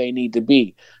right where they need to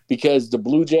be, because the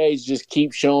Blue Jays just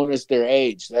keep showing us their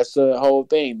age. That's the whole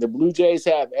thing. The Blue Jays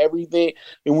have everything,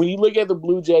 and when you look at the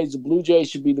Blue Jays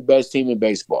should be the best team in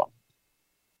baseball.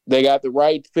 They got the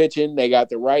right pitching, they got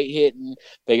the right hitting,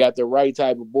 they got the right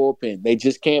type of bullpen. They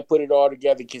just can't put it all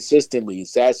together consistently.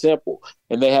 It's that simple.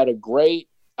 And they had a great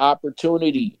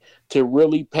opportunity to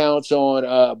really pounce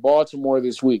on Baltimore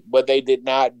this week, but they did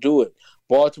not do it.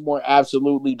 Baltimore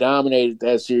absolutely dominated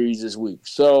that series this week.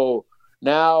 So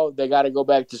now they got to go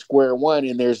back to square one,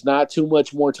 and there's not too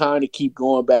much more time to keep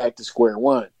going back to square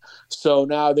one. So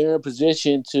now they're in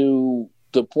position to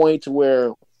the point to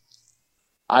where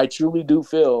I truly do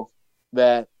feel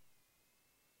that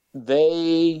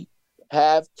they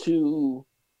have to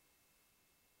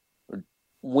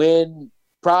win,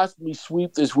 possibly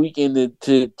sweep this weekend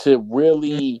to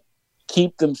really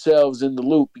keep themselves in the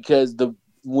loop, because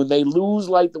when they lose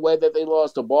like the way that they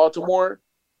lost to Baltimore,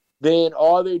 then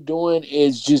all they're doing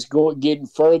is just getting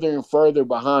further and further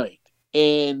behind.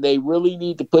 And they really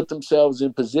need to put themselves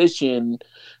in position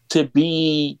to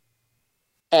be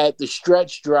at the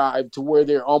stretch drive to where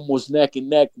they're almost neck and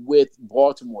neck with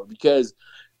Baltimore, because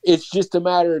it's just a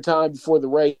matter of time before the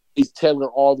Rays tailor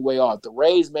all the way off. The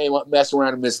Rays may mess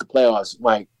around and miss the playoffs,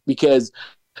 Mike, because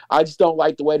I just don't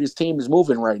like the way this team is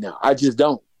moving right now. I just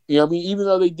don't. You know what I mean? Even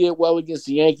though they did well against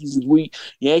the Yankees this week,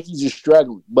 Yankees are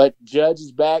struggling. But Judge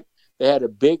is back. They had a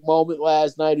big moment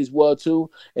last night as well,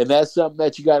 too. And that's something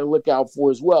that you got to look out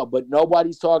for as well. But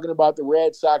nobody's talking about the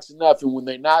Red Sox enough. And when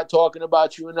they're not talking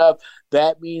about you enough,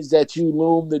 that means that you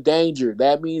loom the danger.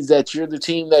 That means that you're the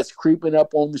team that's creeping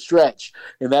up on the stretch.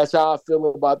 And that's how I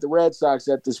feel about the Red Sox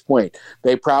at this point.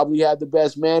 They probably have the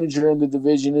best manager in the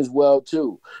division as well,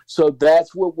 too. So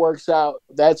that's what works out.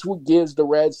 That's what gives the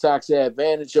Red Sox an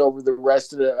advantage over the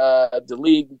rest of the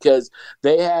league, because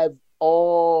they have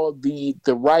all the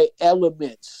right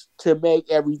elements to make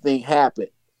everything happen.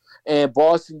 And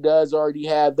Boston does already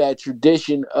have that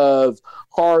tradition of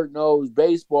hard-nosed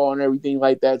baseball and everything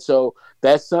like that. So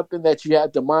that's something that you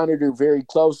have to monitor very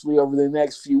closely over the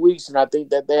next few weeks. And I think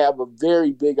that they have a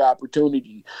very big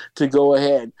opportunity to go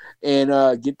ahead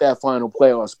and get that final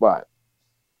playoff spot.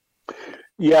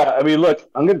 Yeah, I mean, look,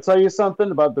 I'm going to tell you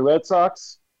something about the Red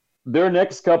Sox. Their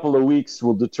next couple of weeks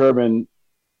will determine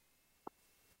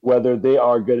whether they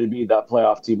are going to be that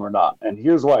playoff team or not. And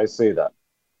here's why I say that.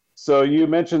 So you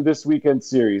mentioned this weekend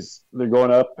series. They're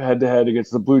going up head-to-head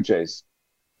against the Blue Jays.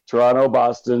 Toronto,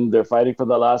 Boston, they're fighting for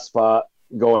the last spot,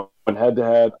 going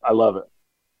head-to-head. I love it.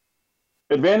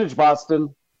 Advantage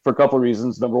Boston for a couple of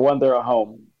reasons. Number one, they're at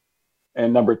home.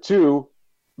 And number two,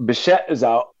 Bichette is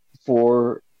out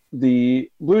for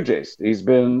the Blue Jays. He's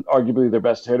been arguably their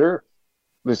best hitter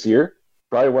this year,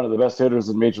 probably one of the best hitters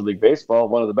in Major League Baseball,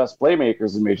 one of the best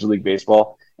playmakers in Major League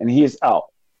Baseball, and he is out.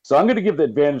 So I'm going to give the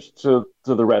advantage to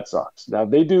the Red Sox. Now,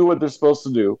 they do what they're supposed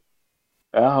to do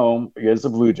at home against the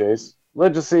Blue Jays.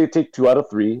 Let's just say take 2 out of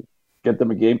 3, get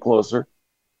them a game closer.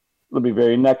 It'll be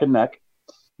very neck and neck.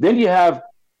 Then you have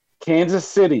Kansas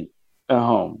City at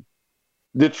home,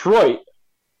 Detroit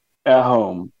at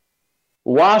home,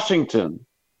 Washington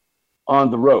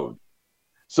on the road.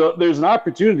 So there's an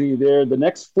opportunity there, the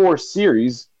next 4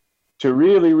 series, to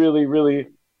really, really, really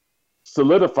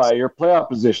solidify your playoff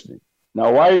positioning.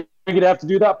 Now, why are you going to have to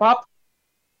do that, Pop?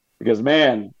 Because,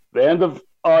 man, the end of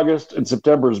August and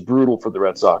September is brutal for the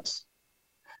Red Sox.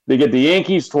 They get the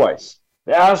Yankees twice,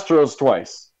 the Astros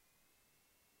twice,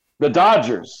 the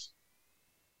Dodgers,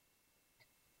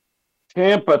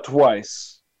 Tampa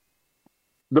twice,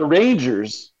 the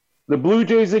Rangers, the Blue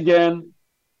Jays again,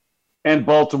 and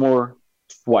Baltimore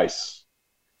twice.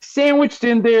 Sandwiched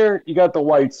in there, you got the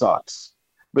White Sox.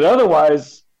 But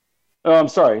otherwise,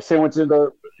 sandwiched in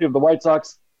the White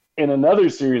Sox in another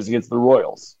series against the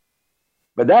Royals.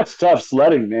 But that's tough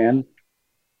sledding, man.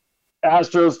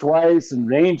 Astros twice, and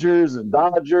Rangers, and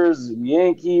Dodgers, and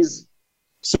Yankees.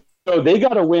 So they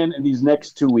got to win in these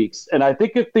next 2 weeks. And I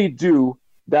think if they do,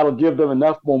 that'll give them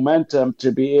enough momentum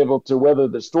to be able to weather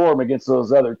the storm against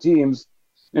those other teams.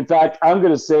 In fact, I'm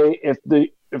going to say if the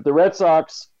Red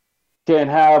Sox can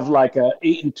have like a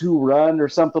 8-2 run or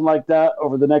something like that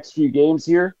over the next few games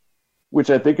here,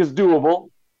 which I think is doable,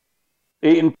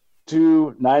 8-2,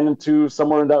 9-2,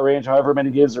 somewhere in that range, however many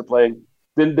games they're playing,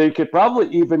 then they could probably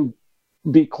even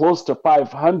be close to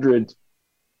 500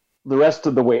 the rest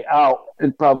of the way out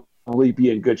and probably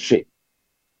be in good shape.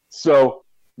 So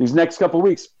these next couple of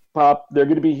weeks, Pop, they're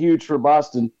going to be huge for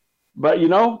Boston. But,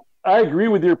 I agree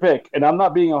with your pick, and I'm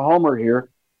not being a homer here.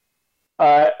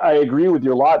 I agree with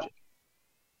your logic.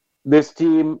 This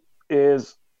team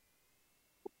is,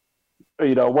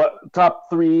 top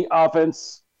 3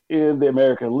 offense in the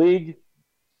American League.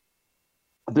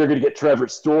 They're going to get Trevor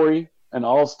Story, an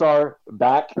all-star,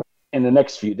 back in the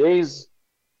next few days.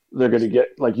 They're going to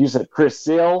get, like you said, Chris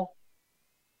Sale.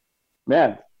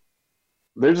 Man,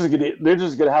 they're just going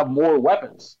to have more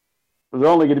weapons. They're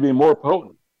only going to be more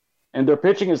potent. And their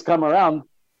pitching has come around.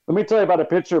 Let me tell you about a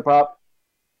pitcher, Pop.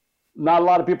 Not a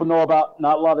lot of people know about,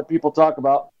 not a lot of people talk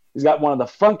about. He's got one of the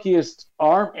funkiest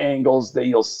arm angles that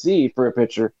you'll see for a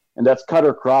pitcher, and that's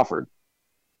Cutter Crawford.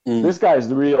 This guy's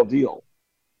the real deal.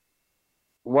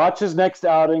 Watch his next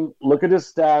outing. Look at his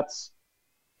stats.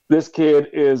 This kid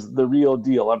is the real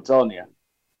deal, I'm telling you.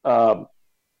 The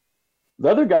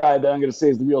other guy that I'm going to say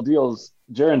is the real deal is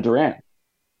Jarren Duran.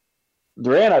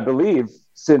 Duran, I believe,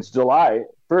 since July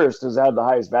 1st, has had the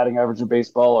highest batting average in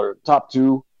baseball, or top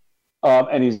 2,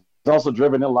 and he's also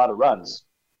driven in a lot of runs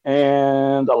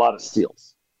and a lot of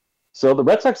steals. So the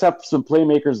Red Sox have some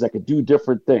playmakers that could do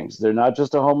different things. They're not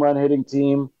just a home run hitting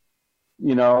team.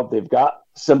 They've got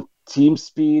some team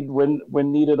speed when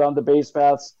needed on the base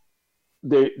paths.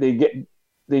 They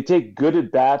take good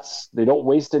at bats. They don't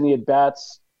waste any at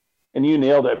bats. And you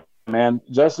nailed it, man.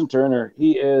 Justin Turner,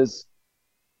 he's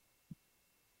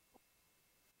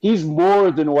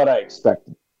more than what I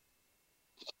expected.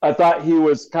 I thought he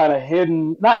was kind of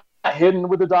hidden, not hidden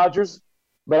with the Dodgers,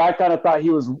 but I kind of thought he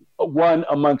was one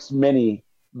amongst many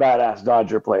badass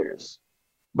Dodger players.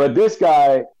 But this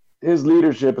guy, his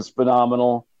leadership is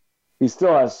phenomenal. He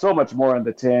still has so much more in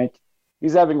the tank.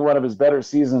 He's having one of his better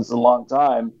seasons in a long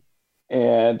time,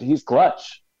 and he's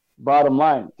clutch. Bottom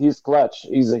line, he's clutch.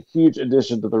 He's a huge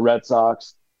addition to the Red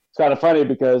Sox. It's kind of funny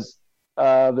because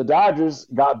the Dodgers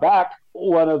got back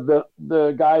one of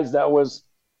the guys that was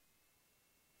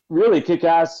really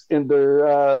kick-ass in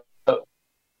their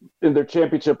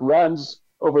championship runs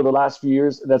over the last few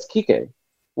years. That's Kike.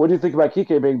 What do you think about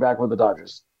Kike being back with the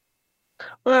Dodgers?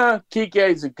 Well,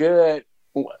 Kike's a good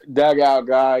dugout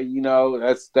guy. You know,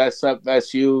 that's something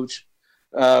that's huge.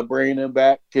 Bringing him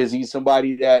back because he's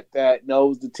somebody that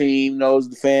knows the team, knows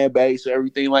the fan base,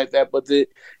 everything like that. But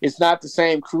it's not the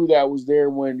same crew that was there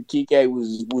when Kike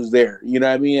was there. You know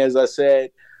what I mean? As I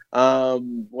said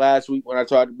last week when I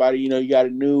talked about it, you know, you got a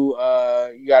new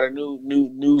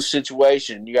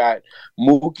situation. You got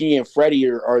Mookie and Freddie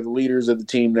are the leaders of the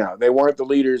team now. They weren't the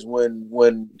leaders when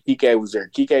Kike was there.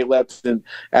 Kike left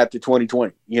after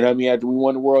 2020. You know what I mean? After we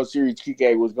won the World Series,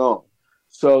 Kike was gone.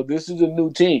 So this is a new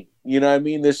team. You know what I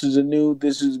mean?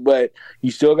 But you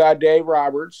still got Dave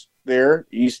Roberts there.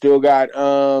 You still got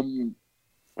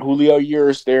Julio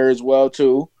Urias there as well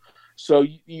too. So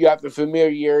you got the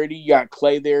familiarity. You got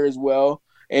Clay there as well.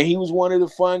 And he was one of the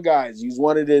fun guys. He was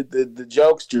one of the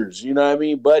jokesters, you know what I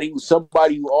mean? But he was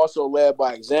somebody who also led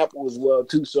by example as well,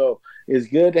 too. So it's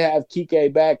good to have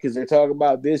Kike back because they're talking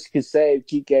about this could save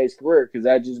Kike's career because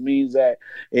that just means that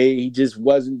he just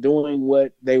wasn't doing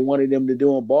what they wanted him to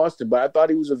do in Boston. But I thought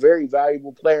he was a very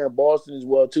valuable player in Boston as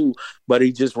well, too. But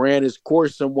he just ran his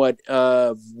course somewhat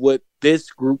of what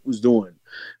this group was doing.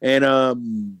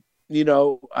 And, you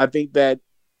know, I think that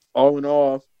all in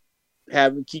all,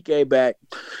 having Kike back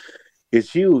is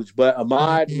huge. But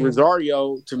Ahmad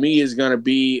Rosario, to me, is going to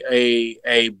be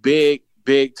a big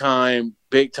time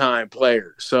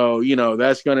player. So, you know,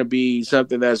 that's going to be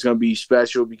something that's going to be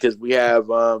special because we have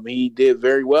he did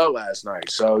very well last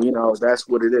night. So, you know, that's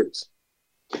what it is.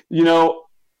 You know,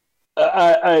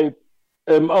 I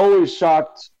am always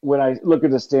shocked when I look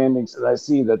at the standings and I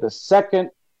see that the second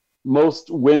most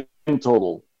win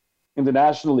total in the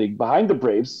National League behind the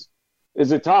Braves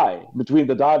is a tie between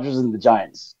the Dodgers and the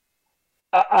Giants.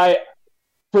 I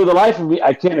for the life of me,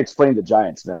 I can't explain the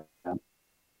Giants, man.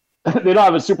 They don't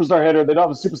have a superstar hitter. They don't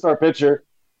have a superstar pitcher.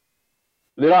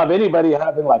 They don't have anybody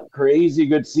having like crazy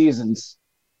good seasons.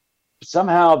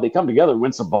 Somehow they come together and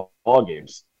win some ball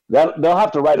games. They'll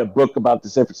have to write a book about the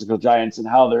San Francisco Giants and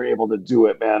how they're able to do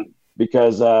it, man,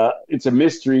 because it's a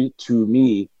mystery to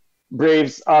me.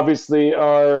 Braves obviously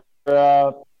are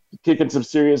kicking some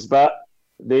serious butt.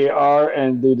 They are,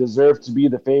 and they deserve to be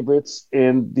the favorites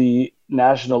in the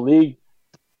National League.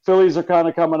 Phillies are kind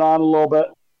of coming on a little bit.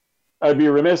 I'd be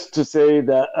remiss to say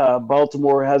that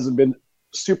Baltimore hasn't been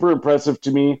super impressive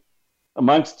to me.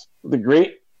 Amongst the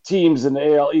great teams in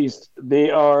the AL East,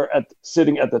 they are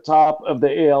sitting at the top of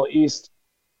the AL East.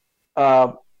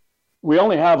 We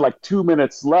only have like 2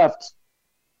 minutes left.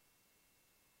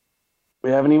 We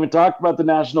haven't even talked about the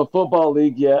National Football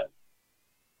League yet.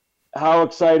 How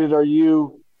excited are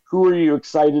you? Who are you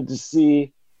excited to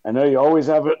see? I know you always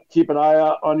keep an eye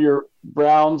out on your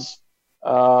Browns,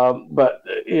 but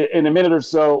in a minute or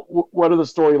so, what are the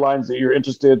storylines that you're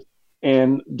interested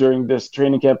in during this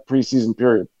training camp preseason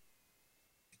period?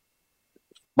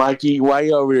 Mikey, why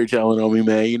you over here telling on me,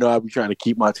 man? You know I be trying to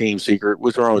keep my team secret.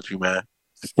 What's wrong with you, man?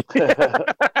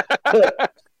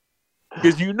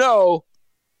 Because you know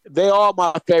they are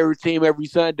my favorite team every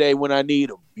Sunday when I need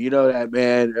them. You know that,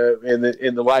 man,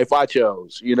 in the life I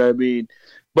chose. You know what I mean?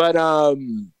 But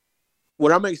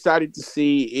what I'm excited to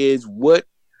see is what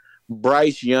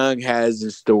Bryce Young has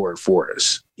in store for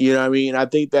us. You know what I mean? I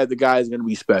think that the guy is going to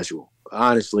be special.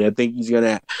 Honestly, I think he's going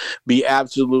to be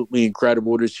absolutely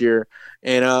incredible this year.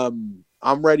 And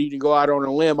I'm ready to go out on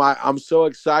a limb. I'm so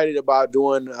excited about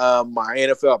doing my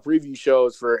NFL preview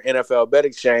shows for NFL Bet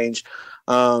Exchange,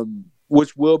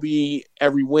 which will be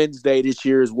every Wednesday this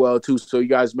year as well, too. So you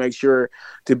guys make sure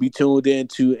to be tuned in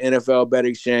to NFL Bet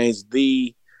Exchange,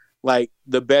 the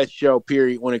best show,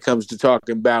 period, when it comes to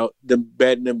talking about the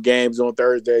betting them games on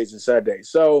Thursdays and Sundays.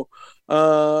 So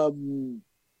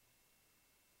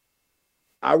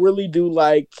I really do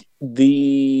like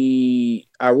the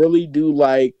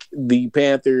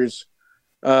Panthers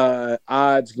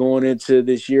odds going into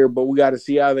this year, but we got to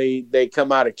see how they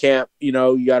come out of camp. You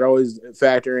know, you got to always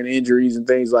factor in injuries and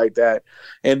things like that.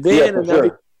 And then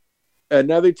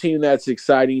another team that's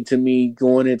exciting to me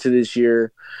going into this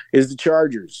year is the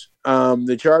Chargers.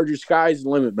 The Chargers, sky's the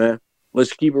limit, man.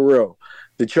 Let's keep it real.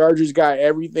 The Chargers got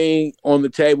everything on the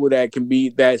table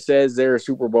that says they're a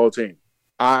Super Bowl team.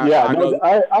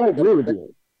 I agree with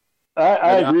you.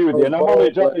 I agree with you. And I'm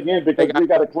only jumping in because we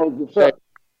got to close the show.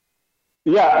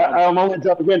 Yeah, I'm only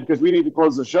jumping in because we need to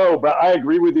close the show, but I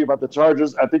agree with you about the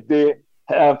Chargers. I think they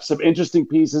have some interesting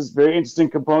pieces, very interesting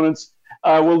components.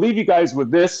 We'll leave you guys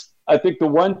with this. I think the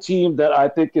one team that I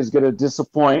think is going to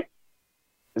disappoint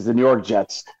is the New York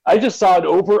Jets. I just saw an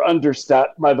over-under stat,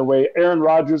 by the way. Aaron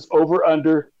Rodgers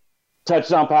over-under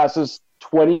touchdown passes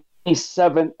 28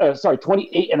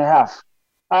 and a half.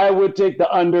 I would take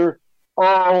the under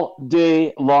all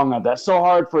day long on that. So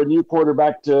hard for a new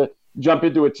quarterback to jump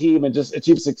into a team and just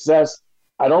achieve success.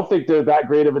 I don't think they're that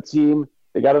great of a team.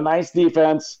 They got a nice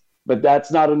defense, but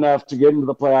that's not enough to get into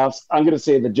the playoffs. I'm going to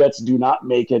say the Jets do not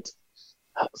make it.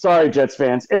 Sorry, Jets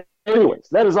fans. Anyways,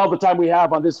 that is all the time we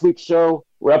have on this week's show.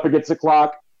 We're up against the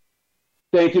clock.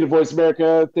 Thank you to Voice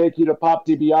America. Thank you to Pop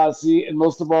DiBiase. And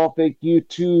most of all, thank you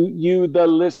to you, the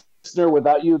listener.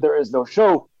 Without you, there is no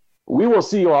show. We will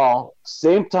see you all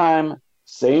same time,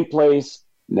 same place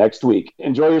next week.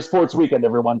 Enjoy your sports weekend,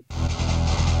 everyone.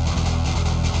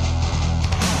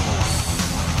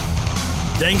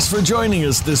 Thanks for joining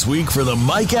us this week for the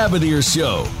Mike Abadir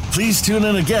Show. Please tune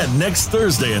in again next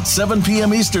Thursday at 7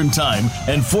 p.m. Eastern Time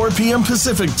and 4 p.m.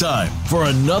 Pacific Time for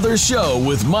another show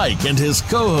with Mike and his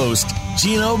co-host,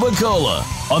 Gino Bacola,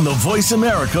 on the Voice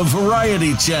America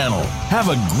Variety Channel. Have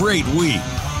a great week.